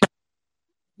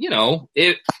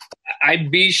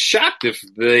 I'd be shocked if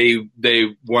they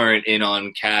weren't in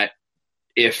on Cat.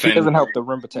 He doesn't help the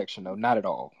rim protection, though, not at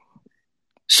all.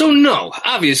 So no,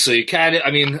 obviously, Cat.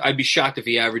 I mean, I'd be shocked if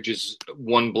he averages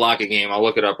 1 block a game. I'll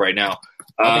look it up right now.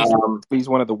 He's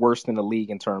one of the worst in the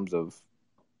league in terms of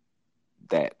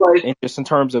that, right. And just in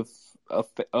terms of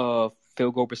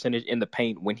field goal percentage in the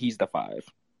paint when he's the 5.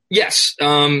 Yes.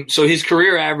 So his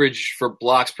career average for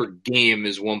blocks per game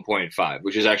is 1.5,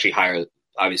 which is actually higher,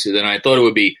 obviously, than I thought it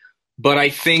would be. But I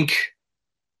think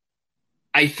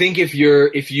if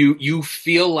you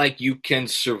feel like you can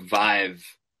survive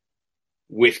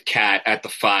with Cat at the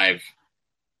 5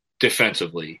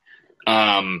 defensively,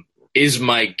 is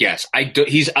my guess.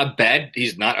 He's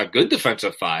not a good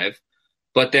defensive 5,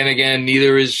 but then again,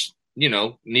 neither is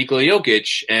Nikola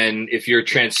Jokic. And if you're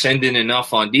transcendent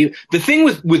enough on D, the thing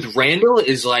with Randle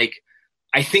is I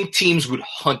think teams would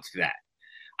hunt that.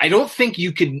 I don't think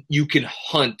you can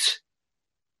hunt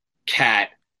Cat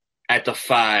at the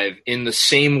 5 in the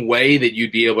same way that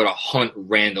you'd be able to hunt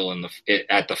Randall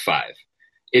at the 5,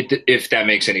 if that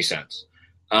makes any sense.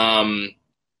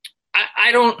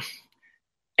 I don't.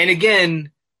 And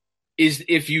again,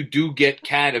 if you do get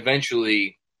Cat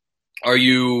eventually, are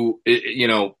you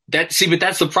that? See, but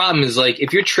that's the problem. Is like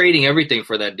if you're trading everything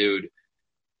for that dude,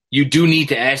 you do need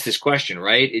to ask this question,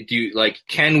 right?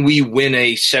 Can we win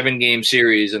a 7-game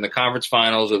series in the conference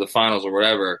finals or the finals or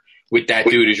whatever with that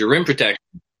dude as your rim protection?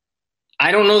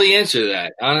 I don't know the answer to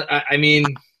that. I mean,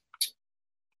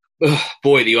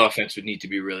 boy, the offense would need to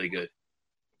be really good.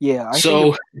 Yeah.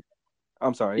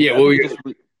 I'm sorry. Yeah.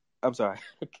 I'm sorry.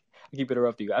 I keep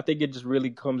interrupting you. I think it just really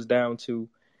comes down to,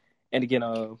 and again,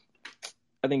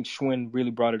 I think Schwinn really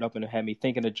brought it up and it had me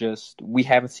thinking of just we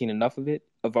haven't seen enough of it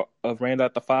of Randall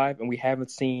at the 5, and we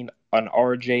haven't seen an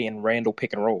RJ and Randall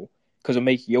pick and roll. Because what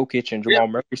makes Jokic and Jamal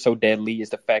Murray so deadly is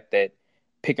the fact that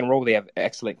pick and roll, they have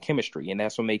excellent chemistry, and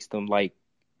that's what makes them like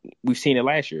we've seen it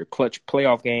last year. Clutch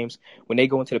playoff games, when they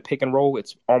go into the pick and roll,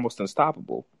 it's almost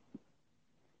unstoppable.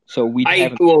 So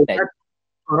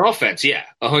on offense, yeah,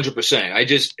 100%. I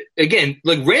just, again,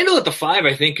 like Randall at the 5,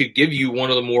 I think could give you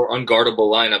one of the more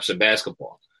unguardable lineups in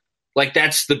basketball. Like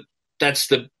that's the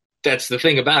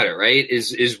thing about it, right?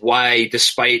 Is why,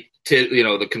 despite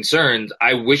the concerns,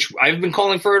 I've been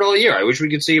calling for it all year. I wish we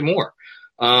could see it more.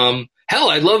 Hell,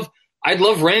 I'd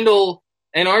love Randall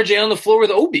and RJ on the floor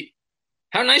with Obi.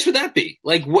 How nice would that be?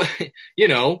 Like what,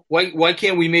 why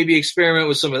can't we maybe experiment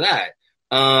with some of that?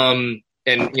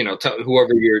 And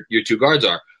whoever your 2 guards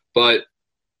are. But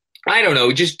I don't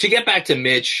know, just to get back to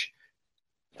Mitch,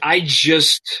 I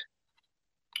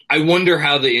wonder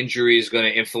how the injury is going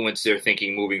to influence their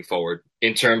thinking moving forward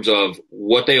in terms of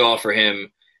what they offer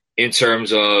him, in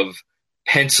terms of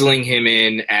penciling him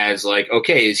in as like,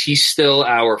 okay, is he still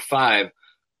our 5?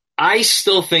 I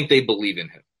still think they believe in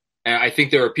him. And I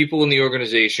think there are people in the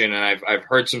organization, and I've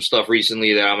heard some stuff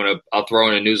recently that I'll throw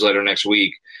in a newsletter next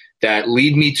week, that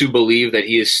lead me to believe that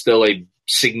he is still a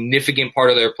significant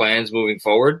part of their plans moving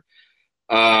forward.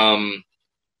 But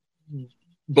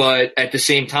at the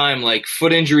same time, like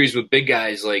foot injuries with big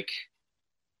guys, like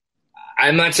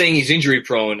I'm not saying he's injury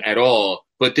prone at all,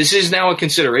 but this is now a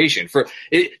consideration for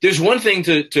it. There's one thing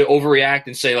to overreact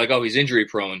and say like, oh, he's injury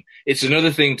prone. It's another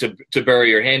thing to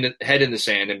bury your head in the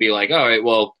sand and be like, all right,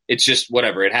 well, it's just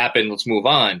whatever. It happened. Let's move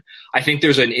on. I think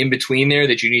there's an in between there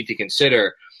that you need to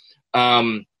consider.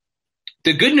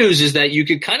 The good news is that you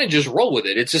could kind of just roll with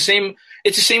it. It's the same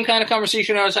kind of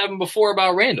conversation I was having before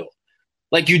about Randall.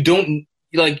 Like you don't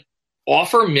like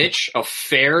offer Mitch a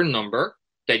fair number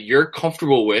that you're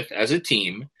comfortable with as a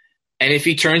team. And if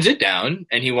he turns it down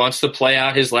and he wants to play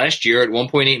out his last year at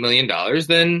 $1.8 million,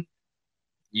 then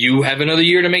you have another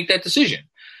year to make that decision.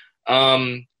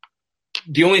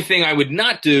 The only thing I would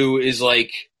not do is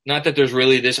like, not that there's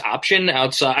really this option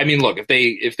outside. I mean, look, if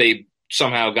they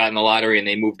somehow got in the lottery and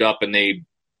they moved up and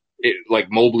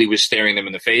like Mobley was staring them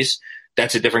in the face,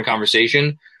 that's a different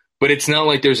conversation. But it's not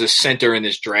like there's a center in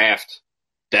this draft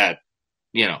that,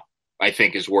 I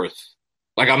think is worth.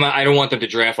 Like I don't want them to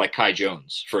draft like Kai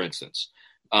Jones, for instance.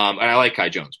 And I like Kai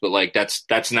Jones, but like that's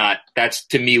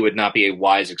to me would not be a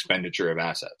wise expenditure of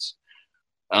assets.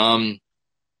 And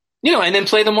then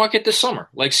play the market this summer.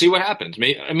 Like see what happens.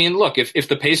 I mean, look, if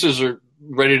the Pacers are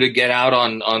ready to get out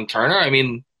on Turner, I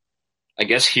mean, I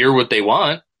guess hear what they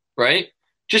want, right?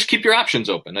 Just keep your options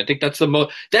open. I think that's the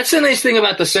nice thing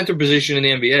about the center position in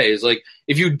the NBA is like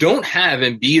if you don't have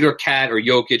Embiid or Cat or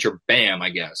Jokic or Bam, I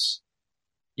guess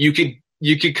you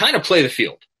could kind of play the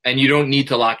field and you don't need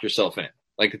to lock yourself in.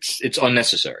 Like it's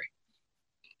unnecessary.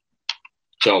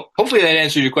 So hopefully that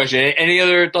answered your question. Any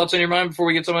other thoughts on your mind before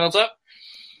we get someone else up?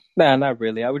 Nah, not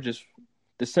really.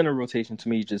 The center rotation to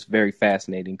me is just very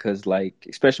fascinating because like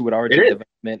especially with RJ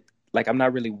development. Like, I'm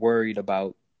not really worried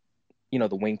about,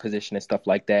 the wing position and stuff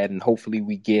like that. And hopefully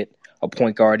we get a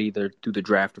point guard either through the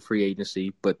draft or free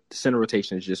agency. But the center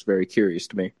rotation is just very curious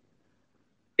to me.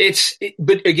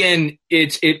 But again,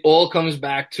 it all comes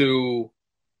back to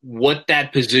what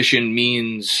that position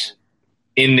means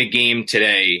in the game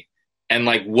today. And,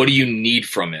 like, what do you need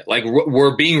from it? Like,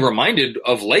 we're being reminded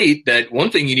of late that one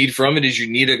thing you need from it is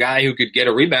you need a guy who could get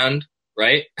a rebound,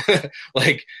 right?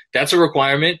 Like, that's a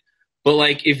requirement. But,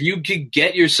 like, if you could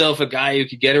get yourself a guy who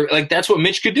could get like, that's what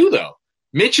Mitch could do, though.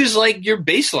 Mitch is, like, your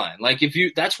baseline. Like,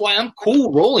 that's why I'm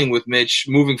cool rolling with Mitch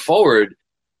moving forward.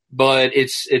 But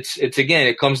it's again,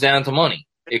 it comes down to money.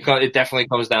 It definitely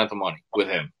comes down to money with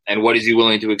him. And what is he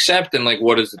willing to accept? And, like,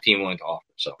 what is the team willing to offer?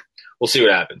 So we'll see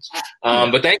what happens.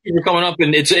 But thank you for coming up.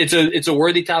 And it's a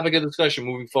worthy topic of discussion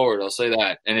moving forward. I'll say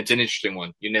that. And it's an interesting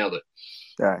one. You nailed it.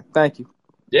 All right. Thank you.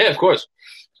 Yeah, of course.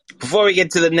 Before we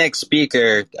get to the next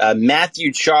speaker,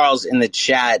 Matthew Charles in the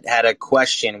chat had a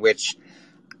question, which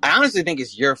I honestly think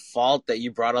is your fault that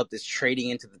you brought up this trading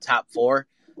into the top 4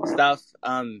 stuff.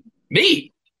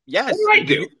 Me? Yes. What did I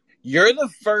do? You're the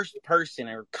first person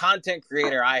or content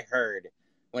creator I heard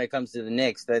when it comes to the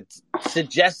Knicks that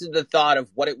suggested the thought of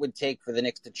what it would take for the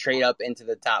Knicks to trade up into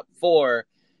the top 4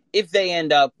 if they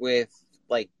end up with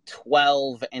like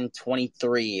 12 and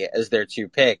 23 as their 2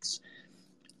 picks.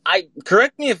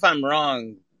 Correct me if I'm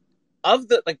wrong. Of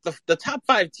the top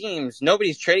 5 teams,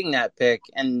 nobody's trading that pick,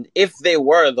 and if they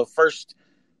were, the first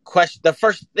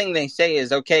thing they say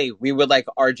is, "Okay, we would like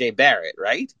RJ Barrett,"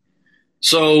 right?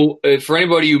 So, for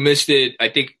anybody who missed it, I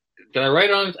think did I write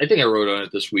on it? I think I wrote on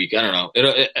it this week. I don't know.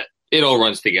 It all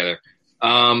runs together.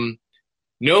 No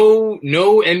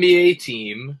NBA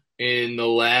team in the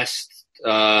last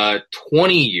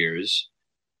 20 years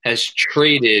has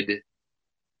traded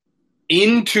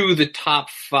into the top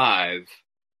 5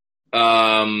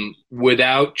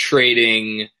 without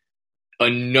trading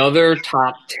another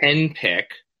top 10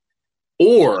 pick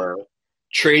or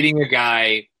trading a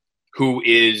guy who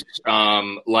is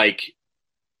like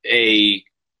a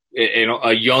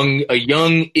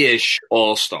young-ish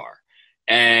all-star,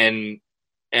 and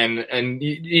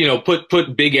you know,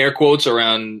 put big air quotes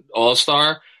around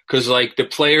all-star, because like the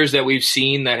players that we've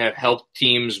seen that have helped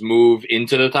teams move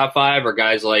into the top 5 are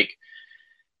guys like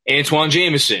Antoine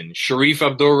Jameson, Sharif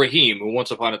Abdur-Rahim, who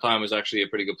once upon a time was actually a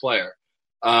pretty good player.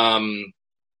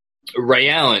 Ray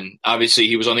Allen, obviously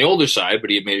he was on the older side, but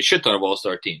he had made a shit ton of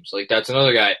all-star teams. Like that's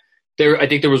another guy. I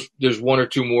think there's 1 or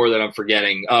 2 more that I'm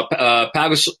forgetting.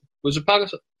 Pagasol, was it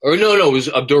Pagasol? Or no, it was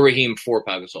Abdur-Rahim for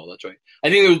Pagasol. That's right. I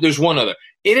think there's one other.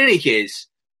 In any case,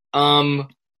 I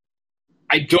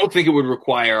don't think it would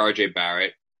require RJ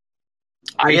Barrett.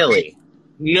 Really?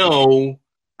 No.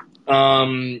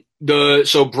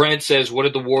 So Brent says, what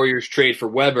did the Warriors trade for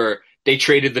Weber? They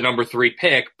traded the number 3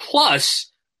 pick plus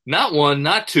not 1,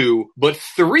 not 2, but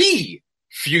 3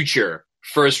 future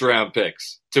first-round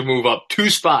picks to move up 2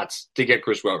 spots to get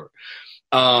Chris Webber.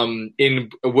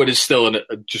 In what is still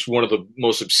just one of the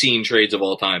most obscene trades of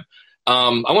all time. I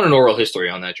want an oral history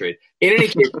on that trade. In any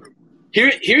case,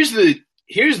 here's the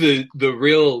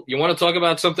real. You want to talk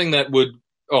about something that would?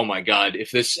 Oh my God!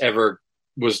 If this ever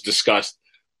was discussed,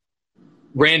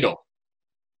 Randall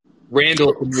can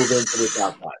move into the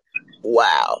top 5.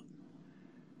 Wow.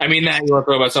 I mean, that you want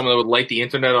to talk about something that would light the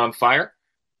internet on fire?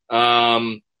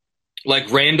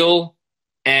 Like Randall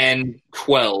and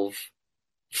 12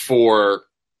 for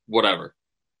whatever,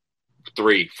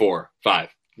 3, 4, 5.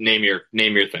 Name your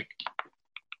thing.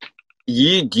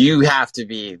 You have to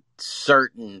be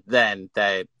certain then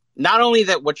that not only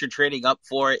that what you're trading up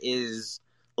for is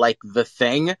like the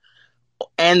thing,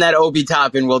 and that Obi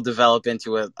Toppin will develop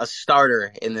into a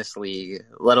starter in this league,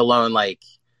 let alone like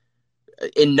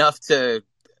enough to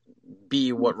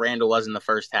be what Randall was in the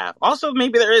first half. Also,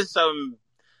 maybe there is some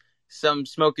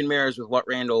smoke and mirrors with what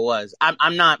Randall was.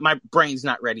 I'm not. My brain's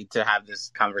not ready to have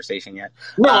this conversation yet.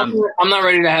 No, I'm not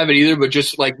ready to have it either. But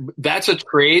just like that's a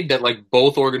trade that like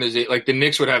both organizations, like the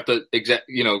Knicks would have to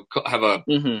have a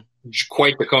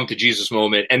quite the come to Jesus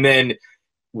moment, and then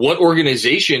what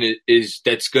organization is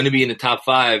that's going to be in the top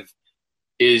 5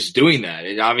 is doing that?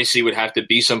 It obviously would have to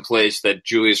be someplace that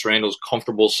Julius Randle's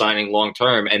comfortable signing long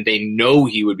term, and they know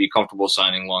he would be comfortable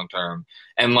signing long term.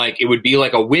 And like it would be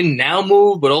like a win now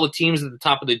move, but all the teams at the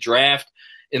top of the draft,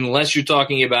 unless you're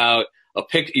talking about a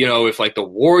pick, you know, if like the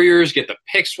Warriors get the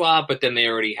pick swap, but then they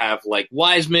already have like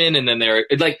Wiseman, and then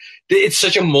it's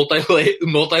such a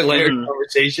multi-layered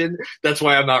conversation. That's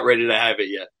why I'm not ready to have it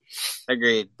yet.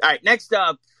 Agreed. All right, next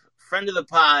up, friend of the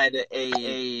pod,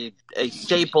 a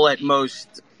staple at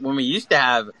most when we used to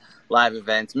have live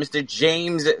events, Mr.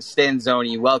 James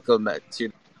Stanzoni. Welcome to.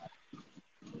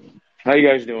 How you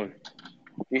guys doing?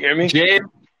 You hear me? James,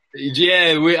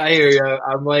 yeah, I hear you.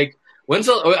 I'm like, I'm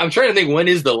trying to think when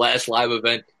is the last live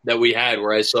event that we had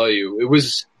where I saw you? It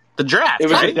was the draft. It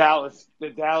was right? the Dallas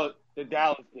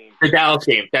game. The Dallas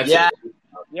game. That's it.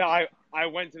 Yeah, I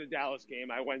went to the Dallas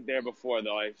game. I went there before,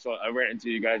 though. I ran into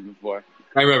you guys before.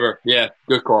 I remember. Yeah,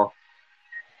 good call.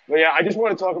 But yeah, I just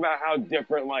want to talk about how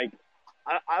different, like,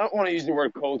 I don't want to use the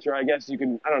word culture. I guess you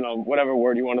can, I don't know, whatever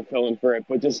word you want to fill in for it.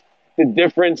 But just the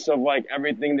difference of, like,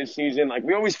 everything this season. Like,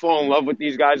 we always fall in love with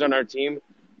these guys on our team.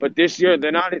 But this year,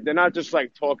 they're not just,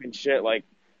 like, talking shit like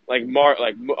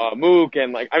Mook.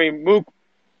 And, like, I mean, Mook,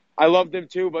 I loved him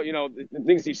too. But, you know, the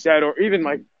things he said, or even,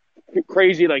 like,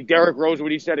 crazy like Derrick Rose,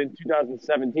 what he said in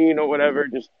 2017 or whatever,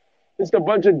 just a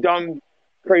bunch of dumb,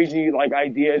 crazy like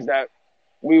ideas that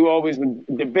we always would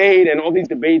debate, and all these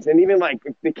debates, and even like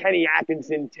the Kenny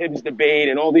Atkinson Tibbs debate,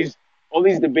 and all these all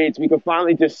these debates, we could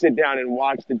finally just sit down and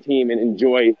watch the team and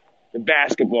enjoy the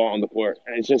basketball on the court.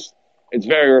 And it's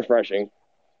very refreshing.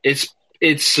 It's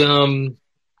it's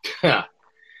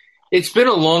been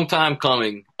a long time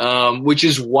coming, which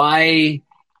is why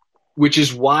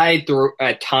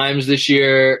at times this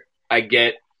year I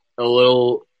get a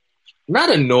little, not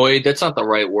annoyed, that's not the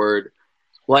right word.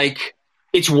 Like,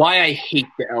 it's why I hate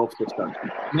the Elf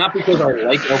discussion. Not because I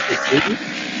like Elf discussion,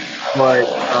 but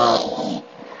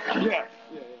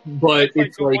but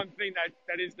it's like the one thing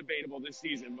that is debatable this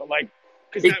season. But like,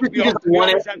 we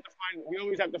always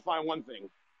have to find one thing.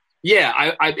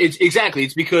 Yeah, it's exactly.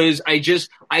 It's because I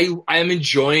am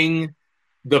enjoying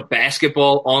the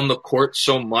basketball on the court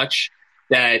so much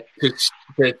that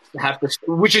to have to,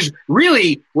 which is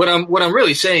really what I'm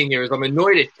really saying here is I'm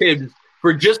annoyed at Tibbs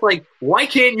for just like, why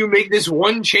can't you make this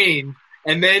one change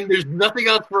and then there's nothing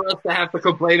else for us to have to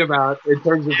complain about in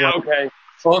terms of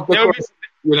off the court,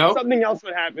 you know? Something else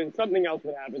would happen.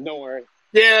 Don't worry.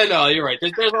 Yeah, no, you're right.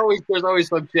 There's always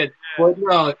some shit. But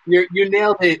no, you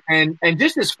nailed it. And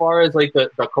just as far as like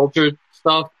the culture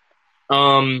stuff,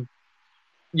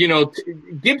 you know,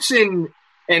 Gibson,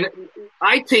 and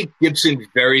I take Gibson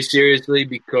very seriously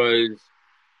because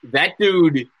that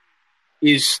dude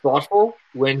is thoughtful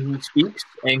when he speaks,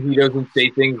 and he doesn't say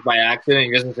things by accident.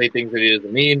 He doesn't say things that he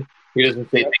doesn't mean. He doesn't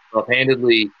say things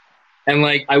offhandedly. And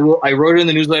like I wrote it in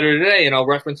the newsletter today, and I'll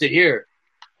reference it here.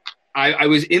 I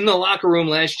was in the locker room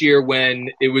last year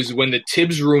when the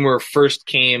Tibbs rumor first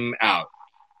came out,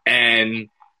 and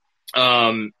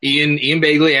Ian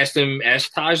Begley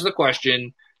asked Taj the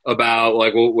question about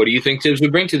like, well, what do you think Tibbs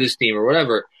would bring to this team or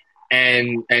whatever,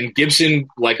 and Gibson,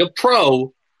 like a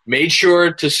pro, made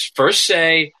sure to first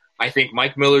say, I think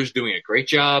Mike Miller's doing a great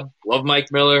job. Love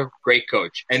Mike Miller, great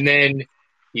coach. And then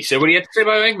he said what he had to say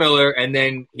about Mike Miller, and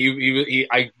then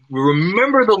I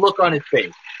remember the look on his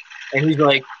face, and he's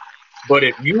like, but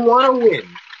if you want to win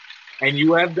and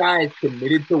you have guys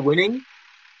committed to winning,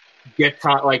 get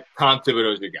Tom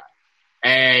Thibodeau's your guy.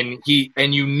 And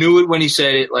you knew it when he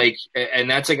said it, like, and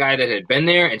that's a guy that had been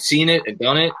there and seen it and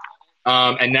done it.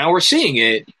 And now we're seeing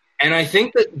it. And I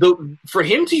think that for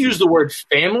him to use the word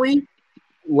family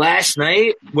last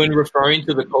night when referring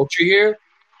to the culture here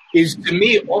is, to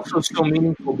me, also so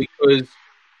meaningful because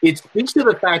it speaks to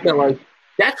the fact that, like,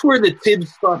 that's where the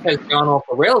Tibbs stuff has gone off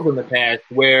the rails in the past,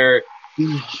 where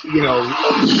he's, you know,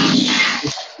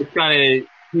 it's kind of,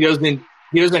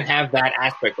 he doesn't have that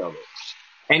aspect of it.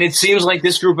 And it seems like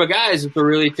this group of guys, if they're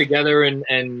really together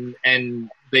and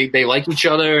they like each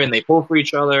other and they pull for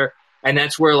each other, and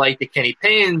that's where like the Kenny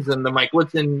Paynes and the Mike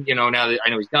Woodson, you know, now that I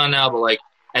know he's gone now, but like,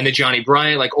 and the Johnny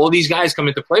Bryant, like all these guys come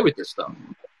into play with this stuff.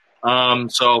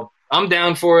 So I'm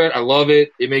down for it. I love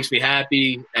it. It makes me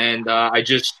happy, and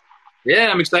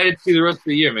I'm excited to see the rest of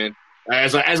the year, man.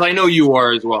 As I know you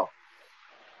are as well.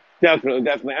 Definitely.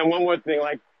 And one more thing,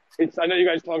 like, I know you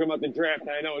guys talking about the draft,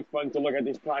 and I know it's fun to look at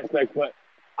these prospects, but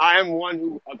I am one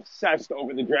who obsessed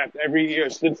over the draft every year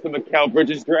since the Mikal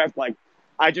Bridges draft. Like,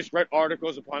 I just read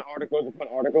articles upon articles upon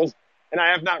articles, and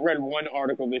I have not read one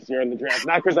article this year in the draft.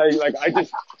 Not because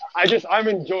I'm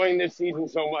enjoying this season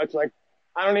so much. Like,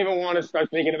 I don't even want to start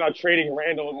thinking about trading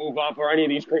Randall and move up or any of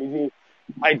these crazy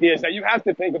ideas that you have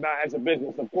to think about as a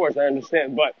business. Of course, I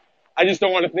understand, but I just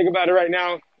don't want to think about it right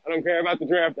now. I don't care about the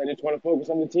draft. I just want to focus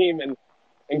on the team and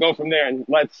go from there. And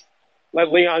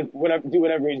let Leon do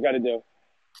whatever he's got to do.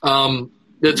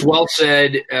 That's well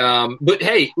said. But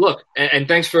hey, look, and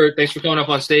thanks for coming up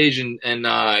on stage and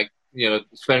you know,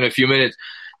 spending a few minutes.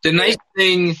 The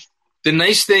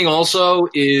nice thing also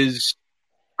is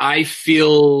I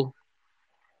feel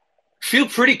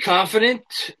pretty confident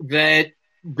that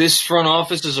this front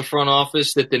office is a front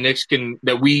office that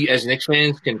that we as Knicks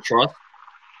fans can trust.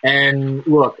 And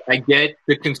look, I get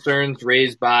the concerns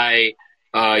raised by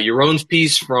Yaron's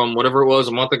piece from whatever it was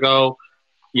a month ago,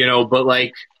 you know, but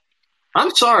like,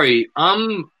 I'm sorry,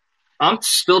 I'm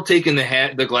still taking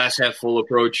the glass half full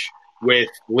approach with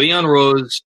Leon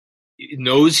Rose.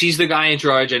 Knows he's the guy in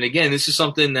charge, and again, this is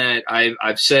something that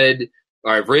I've said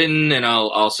or I've written, and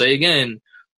I'll say again,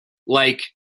 like,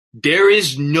 there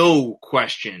is no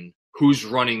question who's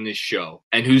running this show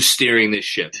and who's steering this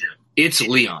ship. It's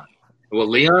Leon. What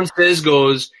Leon says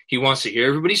goes. He wants to hear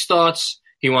everybody's thoughts.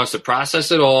 He wants to process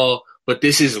it all. But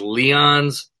this is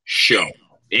Leon's show.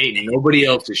 It ain't nobody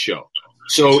else's show.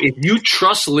 So if you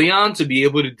trust Leon to be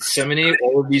able to disseminate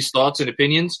all of these thoughts and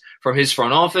opinions from his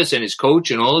front office and his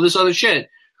coach and all of this other shit,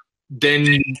 then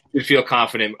you should feel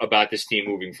confident about this team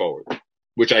moving forward,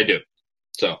 which I do.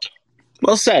 So,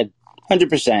 well said.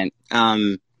 100%.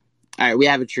 All right, we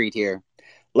have a treat here.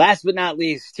 Last but not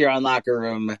least, here on Locker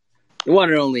Room, The one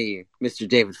and only Mr.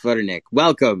 David Futternick.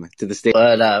 Welcome to the stage.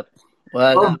 What up?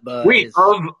 What up, boys? Wait,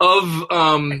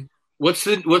 what's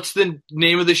the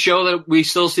name of the show that we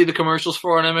still see the commercials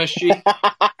for on MSG?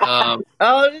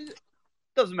 It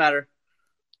doesn't matter.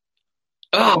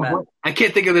 I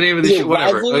can't think of the name of the show.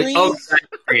 Whatever.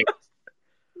 Great.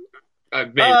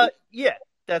 Yeah,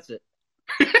 that's it.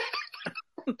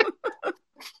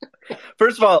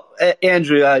 First of all,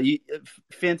 Andrew,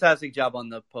 fantastic job on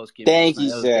the post game. Thank you,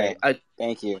 sir.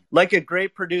 Thank you. Like a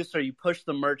great producer, you pushed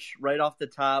the merch right off the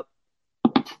top.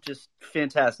 Just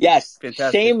fantastic. Yes,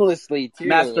 fantastic. Shamelessly too.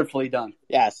 Masterfully done.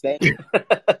 Yes, thank you.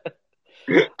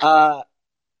 All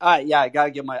right, yeah, I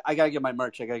gotta get my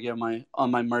merch. I gotta get my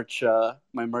merch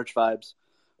vibes.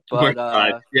 But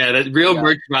that real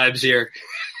merch vibes here.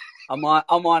 I'm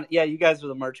on. Yeah, you guys are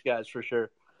the merch guys for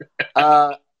sure.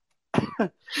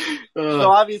 So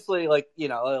obviously,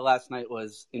 last night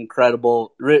was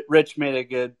incredible. Rich made a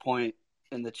good point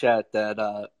in the chat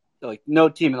that no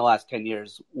team in the last 10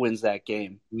 years wins that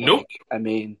game. Nope.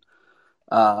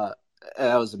 That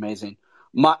was amazing.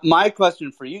 My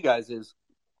question for you guys is,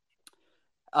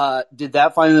 did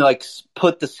that finally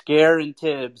put the scare in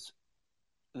Tibbs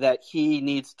that he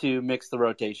needs to mix the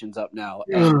rotations up now?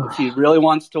 And if he really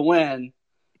wants to win,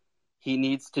 he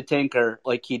needs to tinker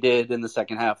like he did in the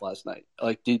second half last night.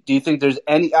 Do you think there's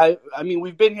any? I mean,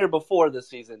 we've been here before this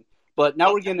season, but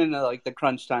now we're getting into the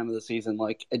crunch time of the season.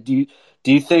 Do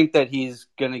you think that he's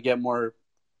going to get more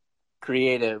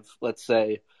creative? Let's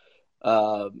say,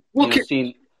 because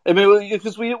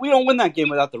we don't win that game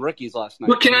without the rookies last night.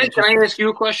 But can I ask you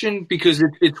a question, because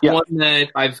it's one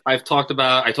that I've talked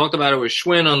about. I talked about it with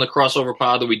Schwinn on the crossover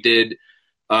pod that we did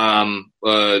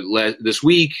this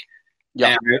week.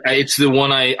 Yeah, it's the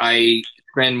one I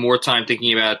spend more time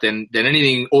thinking about than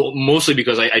anything. Mostly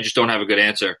because I just don't have a good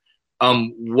answer.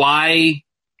 Why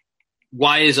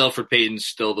is Elfrid Payton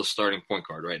still the starting point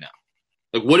guard right now?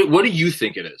 What do you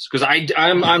think it is? Because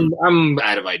I'm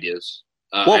out of ideas.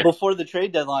 Before the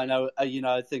trade deadline,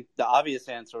 I think the obvious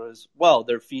answer is,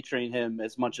 they're featuring him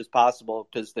as much as possible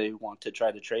because they want to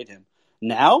try to trade him.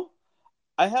 Now,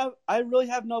 I really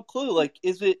have no clue.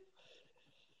 Is it,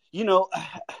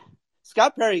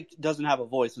 Scott Perry doesn't have a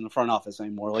voice in the front office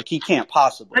anymore. He can't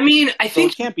possibly. I mean, I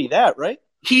think it can't be that, right?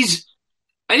 He's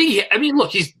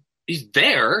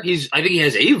there. I think he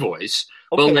has a voice.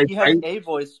 Okay, he has a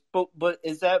voice, but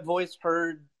is that voice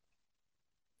heard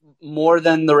more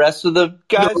than the rest of the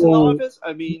guys in the office?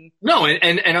 I mean, no,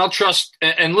 and I'll trust.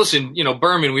 And listen,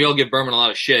 Berman. We all give Berman a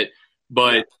lot of shit,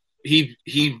 but he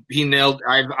nailed.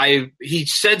 He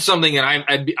said something, and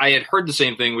I had heard the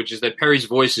same thing, which is that Perry's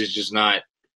voice is just not.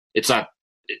 It's not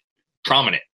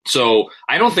prominent. So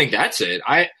I don't think that's it.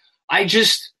 I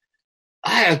just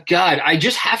have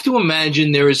to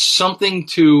imagine there is something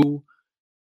to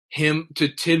him, to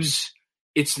Tibbs.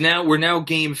 We're now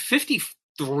game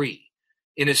 53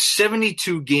 in a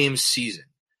 72 game season.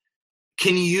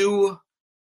 Can you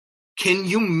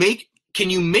make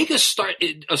a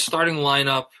starting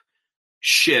lineup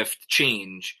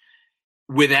change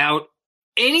without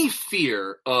any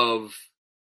fear of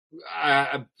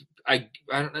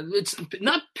it's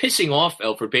not pissing off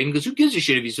Elfrid Payton, because who gives a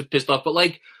shit if he's pissed off,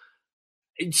 but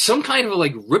some kind of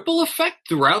ripple effect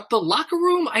throughout the locker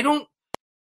room?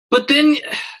 But then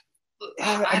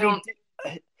I don't.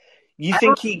 You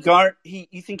think he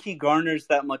garners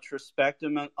that much respect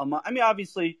among? I mean,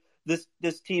 obviously this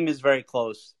team is very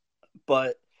close,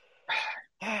 but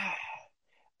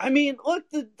I mean, look,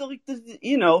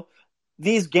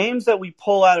 these games that we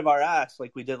pull out of our ass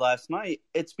like we did last night,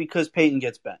 it's because Payton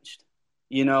gets benched,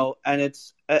 and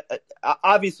it's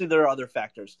obviously there are other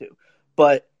factors too,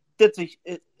 but it's a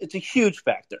huge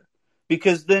factor,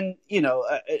 because then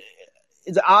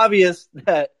it's obvious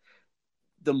that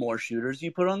the more shooters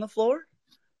you put on the floor,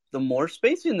 the more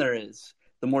spacing there is.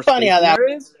 The more spacing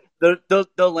there is, the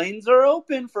lanes are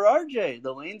open for RJ.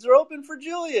 The lanes are open for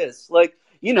Julius.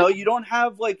 You don't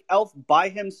have Elf by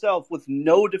himself with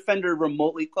no defender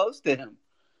remotely close to him.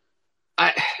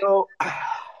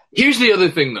 Here's the other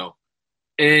thing, though,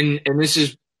 and this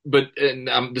is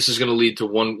this is going to lead to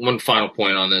one final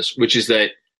point on this, which is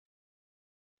that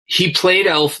he played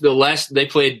Elf they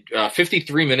played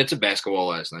 53 minutes of basketball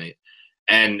last night,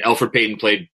 and Elfrid Payton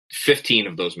played 15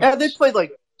 of those minutes. Yeah, they played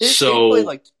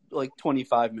they played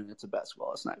 25 minutes of basketball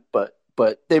last night, but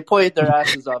they played their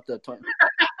asses off to 20.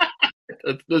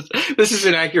 This is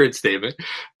an accurate statement.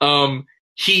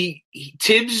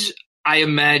 Tibbs, I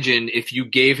imagine, if you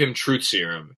gave him truth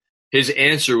serum, his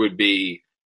answer would be,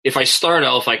 if I start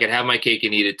Elf, I can have my cake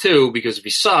and eat it too, because if he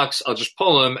sucks, I'll just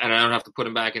pull him and I don't have to put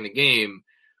him back in the game,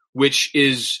 which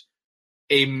is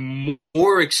a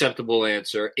more acceptable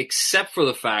answer, except for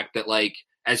the fact that, like,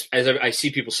 as I see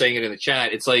people saying it in the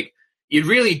chat, it's like it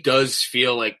really does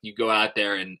feel like you go out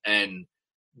there and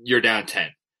you're down 10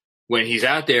 when he's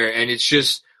out there, and it's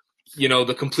just, you know,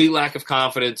 the complete lack of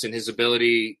confidence in his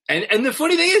ability. And the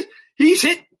funny thing is, he's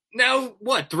hit now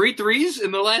 3 threes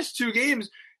in the last 2 games.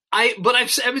 But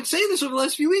I've been saying this over the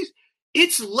last few weeks.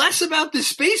 It's less about the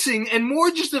spacing and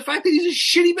more just the fact that he's a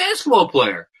shitty basketball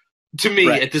player to me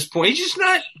at this point. He's just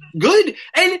not good.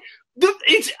 And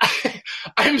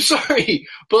I'm sorry,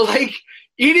 but like,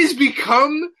 it has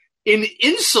become an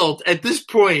insult at this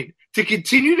point to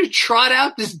continue to trot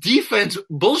out this defense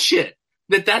bullshit.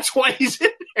 That's why he's in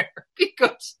there.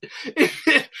 Because if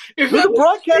the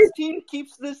broadcast team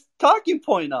keeps this talking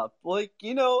point up, like,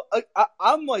 you know,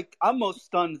 I'm most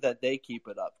stunned that they keep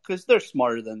it up because they're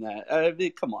smarter than that. I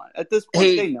mean, come on, at this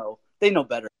point, they know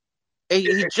better.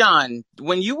 Hey, John,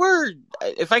 when you were,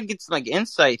 if I can get some like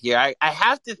insight here, I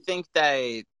have to think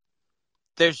that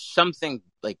there's something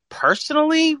like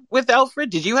personally with Alfred.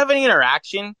 Did you have any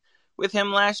interaction with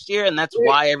him last year, and that's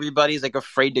why everybody's like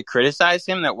afraid to criticize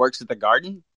him that works at the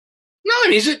Garden? No,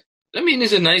 he's a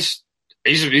nice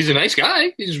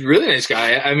guy. He's a really nice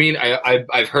guy. I mean,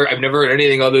 I've never heard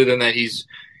anything other than that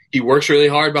he works really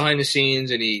hard behind the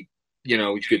scenes, and he's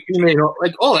good,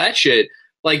 like all that shit.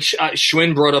 Like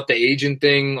Schwinn brought up the agent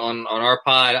thing on our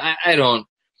pod. I don't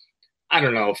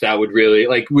know if that would really,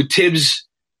 like, would Tibbs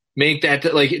make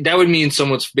that, like, that would mean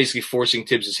someone's basically forcing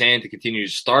Tibbs' hand to continue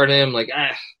to start him. Like,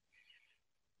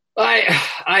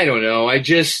 I don't know.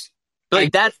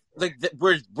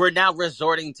 We're now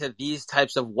resorting to these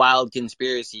types of wild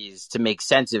conspiracies to make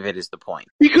sense of it, is the point.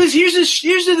 Because here's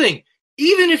the thing.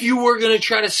 Even if you were going to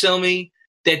try to sell me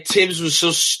that Tibbs was so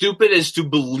stupid as to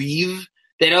believe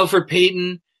that Elfrid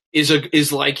Payton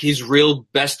is like his real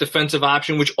best defensive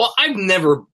option, which I've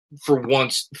never for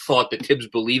once thought that Tibbs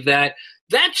believed that.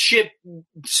 That ship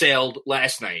sailed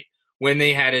last night when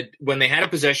they had a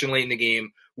possession late in the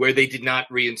game where they did not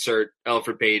reinsert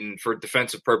Elfrid Payton for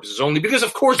defensive purposes only, because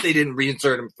of course they didn't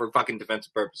reinsert him for fucking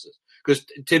defensive purposes, because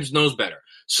Tibbs knows better.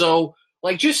 So,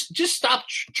 like, just stop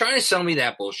trying to sell me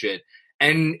that bullshit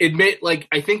and admit, like,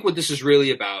 I think what this is really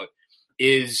about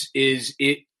is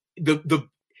it's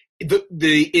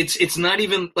not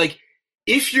even like,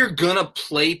 if you're gonna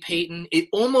play Payton, it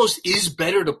almost is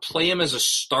better to play him as a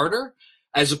starter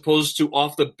as opposed to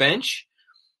off the bench.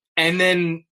 And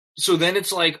then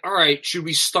it's like, all right, should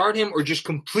we start him or just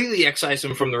completely excise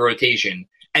him from the rotation?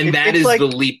 And that is like the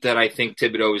leap that I think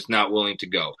Thibodeau is not willing to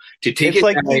go. To take it's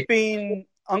like keeping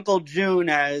Uncle June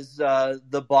as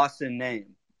the Boston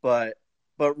name, but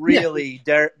really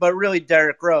Derrick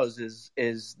Rose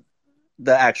is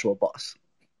the actual boss.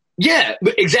 Yeah,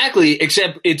 exactly.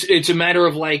 Except it's a matter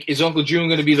of, like, is Uncle June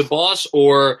going to be the boss,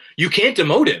 or you can't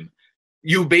demote him?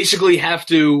 You basically have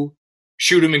to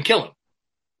shoot him and kill him,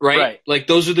 right? Like,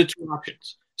 those are the 2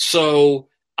 options. So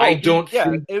I don't.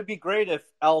 It would be great if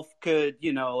Elf could,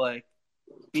 like,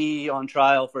 be on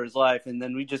trial for his life, and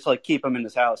then we just like keep him in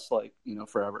his house, like,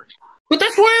 forever. But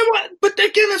that's why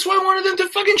that's why I wanted them to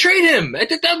fucking trade him at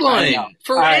the deadline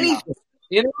for anything.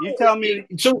 You tell me,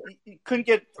 so you couldn't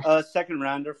get a second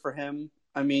rounder for him?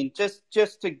 I mean, just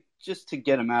to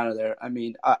get him out of there. I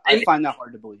mean, I find that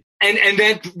hard to believe. And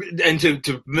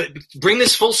to bring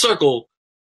this full circle,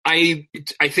 I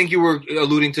think you were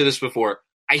alluding to this before.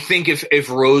 I think if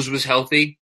Rose was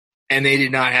healthy and they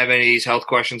did not have any of these health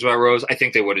questions about Rose, I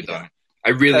think they would have done it.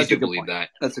 I really do believe that.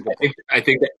 That's a good point.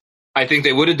 I think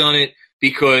they would have done it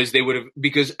because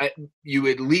you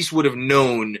at least would have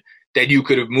known that you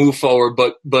could have moved forward,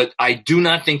 but I do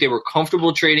not think they were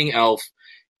comfortable trading Elf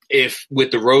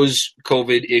with the Rose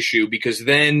COVID issue, because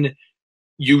then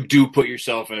you do put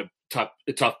yourself in a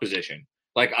tough position.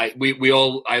 Like I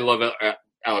love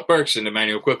Alec Burks and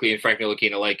Emmanuel Quickly and Frank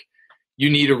Ntilikina. Like, you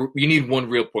need one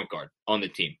real point guard on the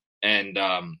team, and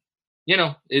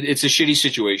it's a shitty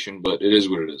situation, but it is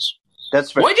what it is.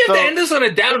 That's right. Why'd you have to end this on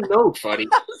a down note, Fuddy?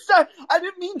 Sorry, I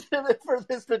didn't mean for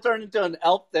this to turn into an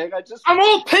Elf thing. I'm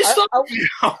all pissed off.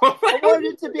 I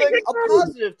wanted it to be like a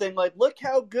positive thing. Like, look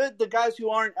how good the guys who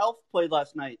aren't Elf played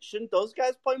last night. Shouldn't those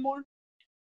guys play more?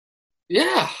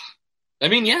 Yeah. I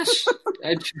mean, yes.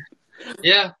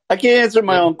 Yeah. I can't answer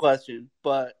my own question,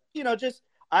 but,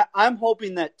 I'm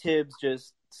hoping that Tibbs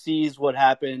just sees what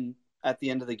happened at the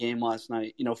end of the game last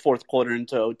night, fourth quarter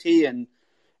into OT,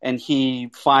 and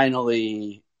he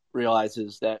finally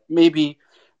realizes that maybe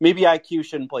IQ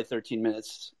shouldn't play 13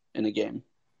 minutes in a game.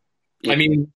 I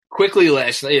mean, Quickly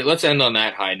last night. Let's end on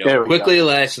that high note. Quickly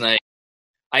last night,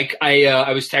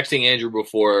 I was texting Andrew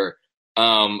before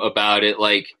about it.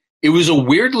 Like, it was a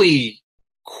weirdly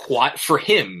quiet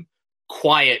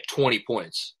 20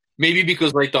 points. Maybe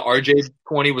because like the RJ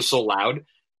 20 was so loud.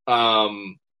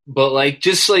 But like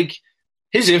just like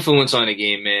his influence on the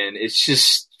game, man, it's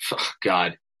just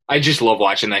God. I just love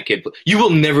watching that kid. You will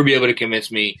never be able to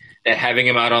convince me that having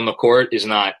him out on the court is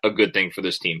not a good thing for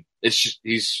this team. It's just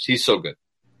he's so good.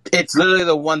 It's literally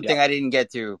the one thing I didn't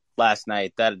get to last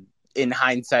night that in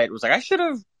hindsight was like, I should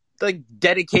have like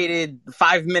dedicated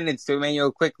 5 minutes to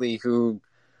Immanuel Quickley, who,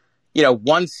 you know,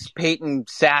 once Peyton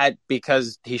sat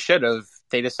because he should have,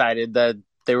 they decided that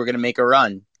they were going to make a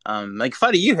run. Like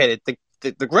Fuddy, you hit it.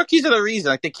 The rookies are the reason,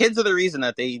 like the kids are the reason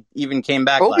that they even came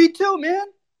back. Obi too, man.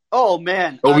 Oh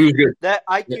man. Obi was good. That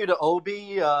IQ to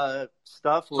Obi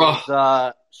stuff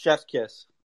was chef's kiss.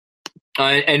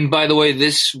 And by the way,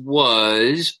 this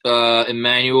was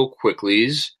Immanuel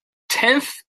Quickley's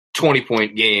 10th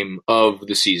 20-point game of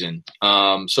the season.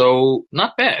 So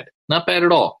not bad. Not bad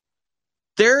at all.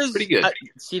 There's pretty good.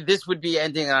 See, this would be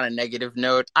ending on a negative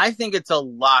note. I think it's a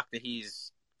lock that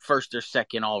he's first or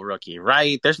second all rookie,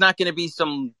 right? There's not going to be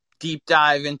some deep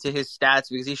dive into his stats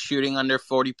because he's shooting under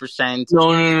 40%.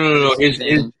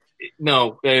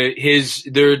 No.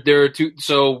 There are two.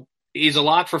 So he's a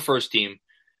lock for first team.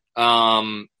 I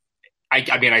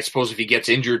mean, I suppose if he gets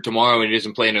injured tomorrow and he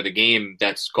doesn't play another game,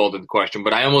 that's called into question.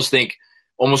 But I almost think,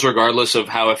 almost regardless of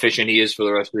how efficient he is for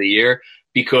the rest of the year,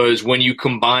 because when you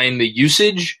combine the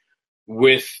usage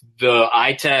with the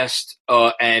eye test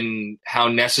and how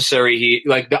necessary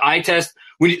the eye test,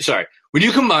 when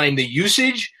you combine the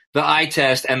usage, the eye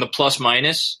test, and the plus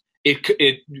minus,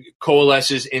 it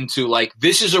coalesces into like,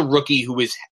 this is a rookie who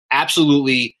is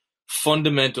absolutely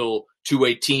fundamental to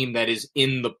a team that is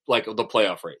in the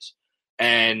playoff race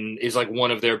and is like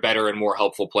one of their better and more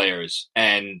helpful players.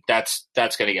 And that's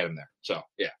going to get him there. So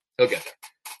yeah, he'll get there.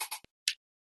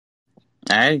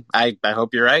 I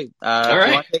hope you're right. All If right.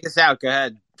 you want to take us out, go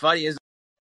ahead. Fuddy is.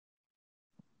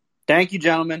 Thank you,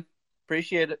 gentlemen.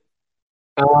 Appreciate it.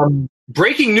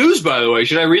 Breaking news, by the way.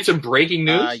 Should I read some breaking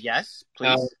news? Yes,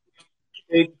 please.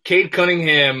 Cade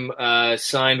Cunningham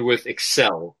signed with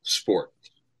Excel Sport.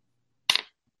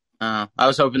 I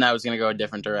was hoping that was going to go a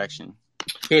different direction.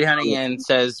 Cade Cunningham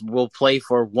says we'll play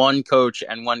for one coach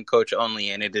and one coach only,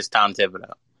 and it is Tom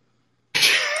Thibodeau.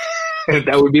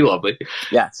 That would be lovely.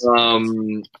 Yes.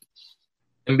 NBA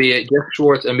Jeff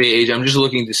Schwartz, NBA agent. I'm just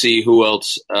looking to see who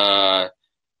else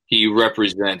he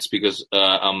represents because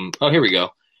here we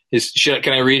go.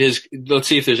 Can I read his? Let's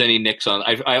see if there's any Knicks on.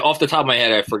 I off the top of my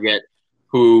head, I forget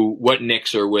what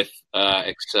Knicks are with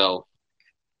Excel.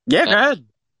 Yeah, go ahead.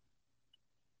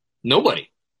 Nobody.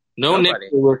 No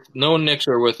Knicks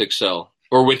are with Excel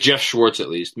or with Jeff Schwartz at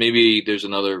least. Maybe there's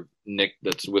another Nick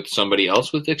that's with somebody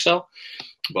else with Excel.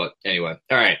 But anyway,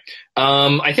 all right.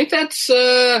 I think that's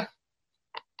it.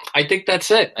 I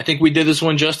think we did this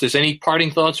one justice. Any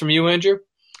parting thoughts from you, Andrew?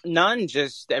 None.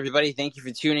 Just everybody, thank you for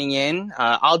tuning in.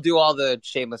 I'll do all the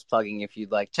shameless plugging if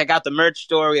you'd like. Check out the merch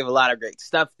store. We have a lot of great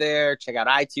stuff there. Check out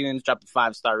iTunes. Drop a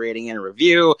 5-star rating and a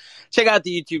review. Check out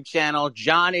the YouTube channel.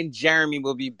 John and Jeremy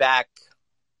will be back.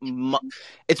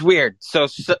 It's weird. So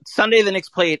Sunday the Knicks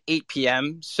play at 8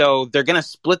 p.m. So they're going to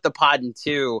split the pod in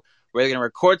two, where they're going to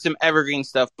record some evergreen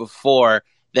stuff before,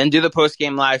 then do the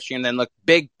post-game live stream, then look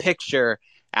big picture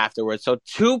afterwards. So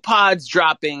 2 pods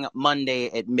dropping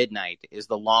Monday at midnight is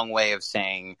the long way of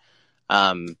saying,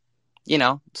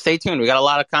 stay tuned. We got a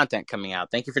lot of content coming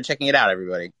out. Thank you for checking it out,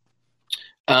 everybody.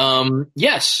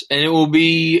 Yes, and it will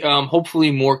be hopefully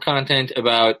more content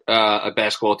about a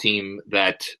basketball team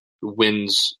that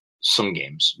wins some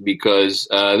games because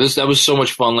that was so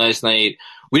much fun last night.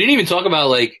 We didn't even talk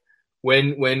about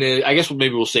when I guess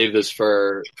maybe we'll save this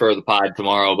for the pod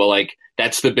tomorrow, but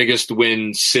that's the biggest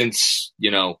win since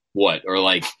but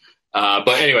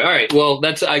anyway, all right. Well,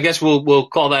 I guess we'll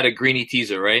call that a greeny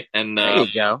teaser, right? And there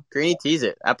you go, greeny tease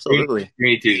it, absolutely.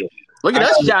 Greeny teaser. Look at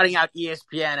us shouting out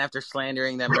ESPN after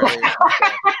slandering them earlier.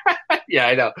 Yeah,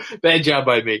 I know. Bad job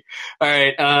by me. All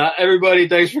right, everybody,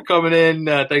 thanks for coming in.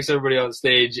 Thanks everybody on the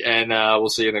stage, and we'll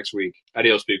see you next week.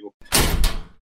 Adios, people.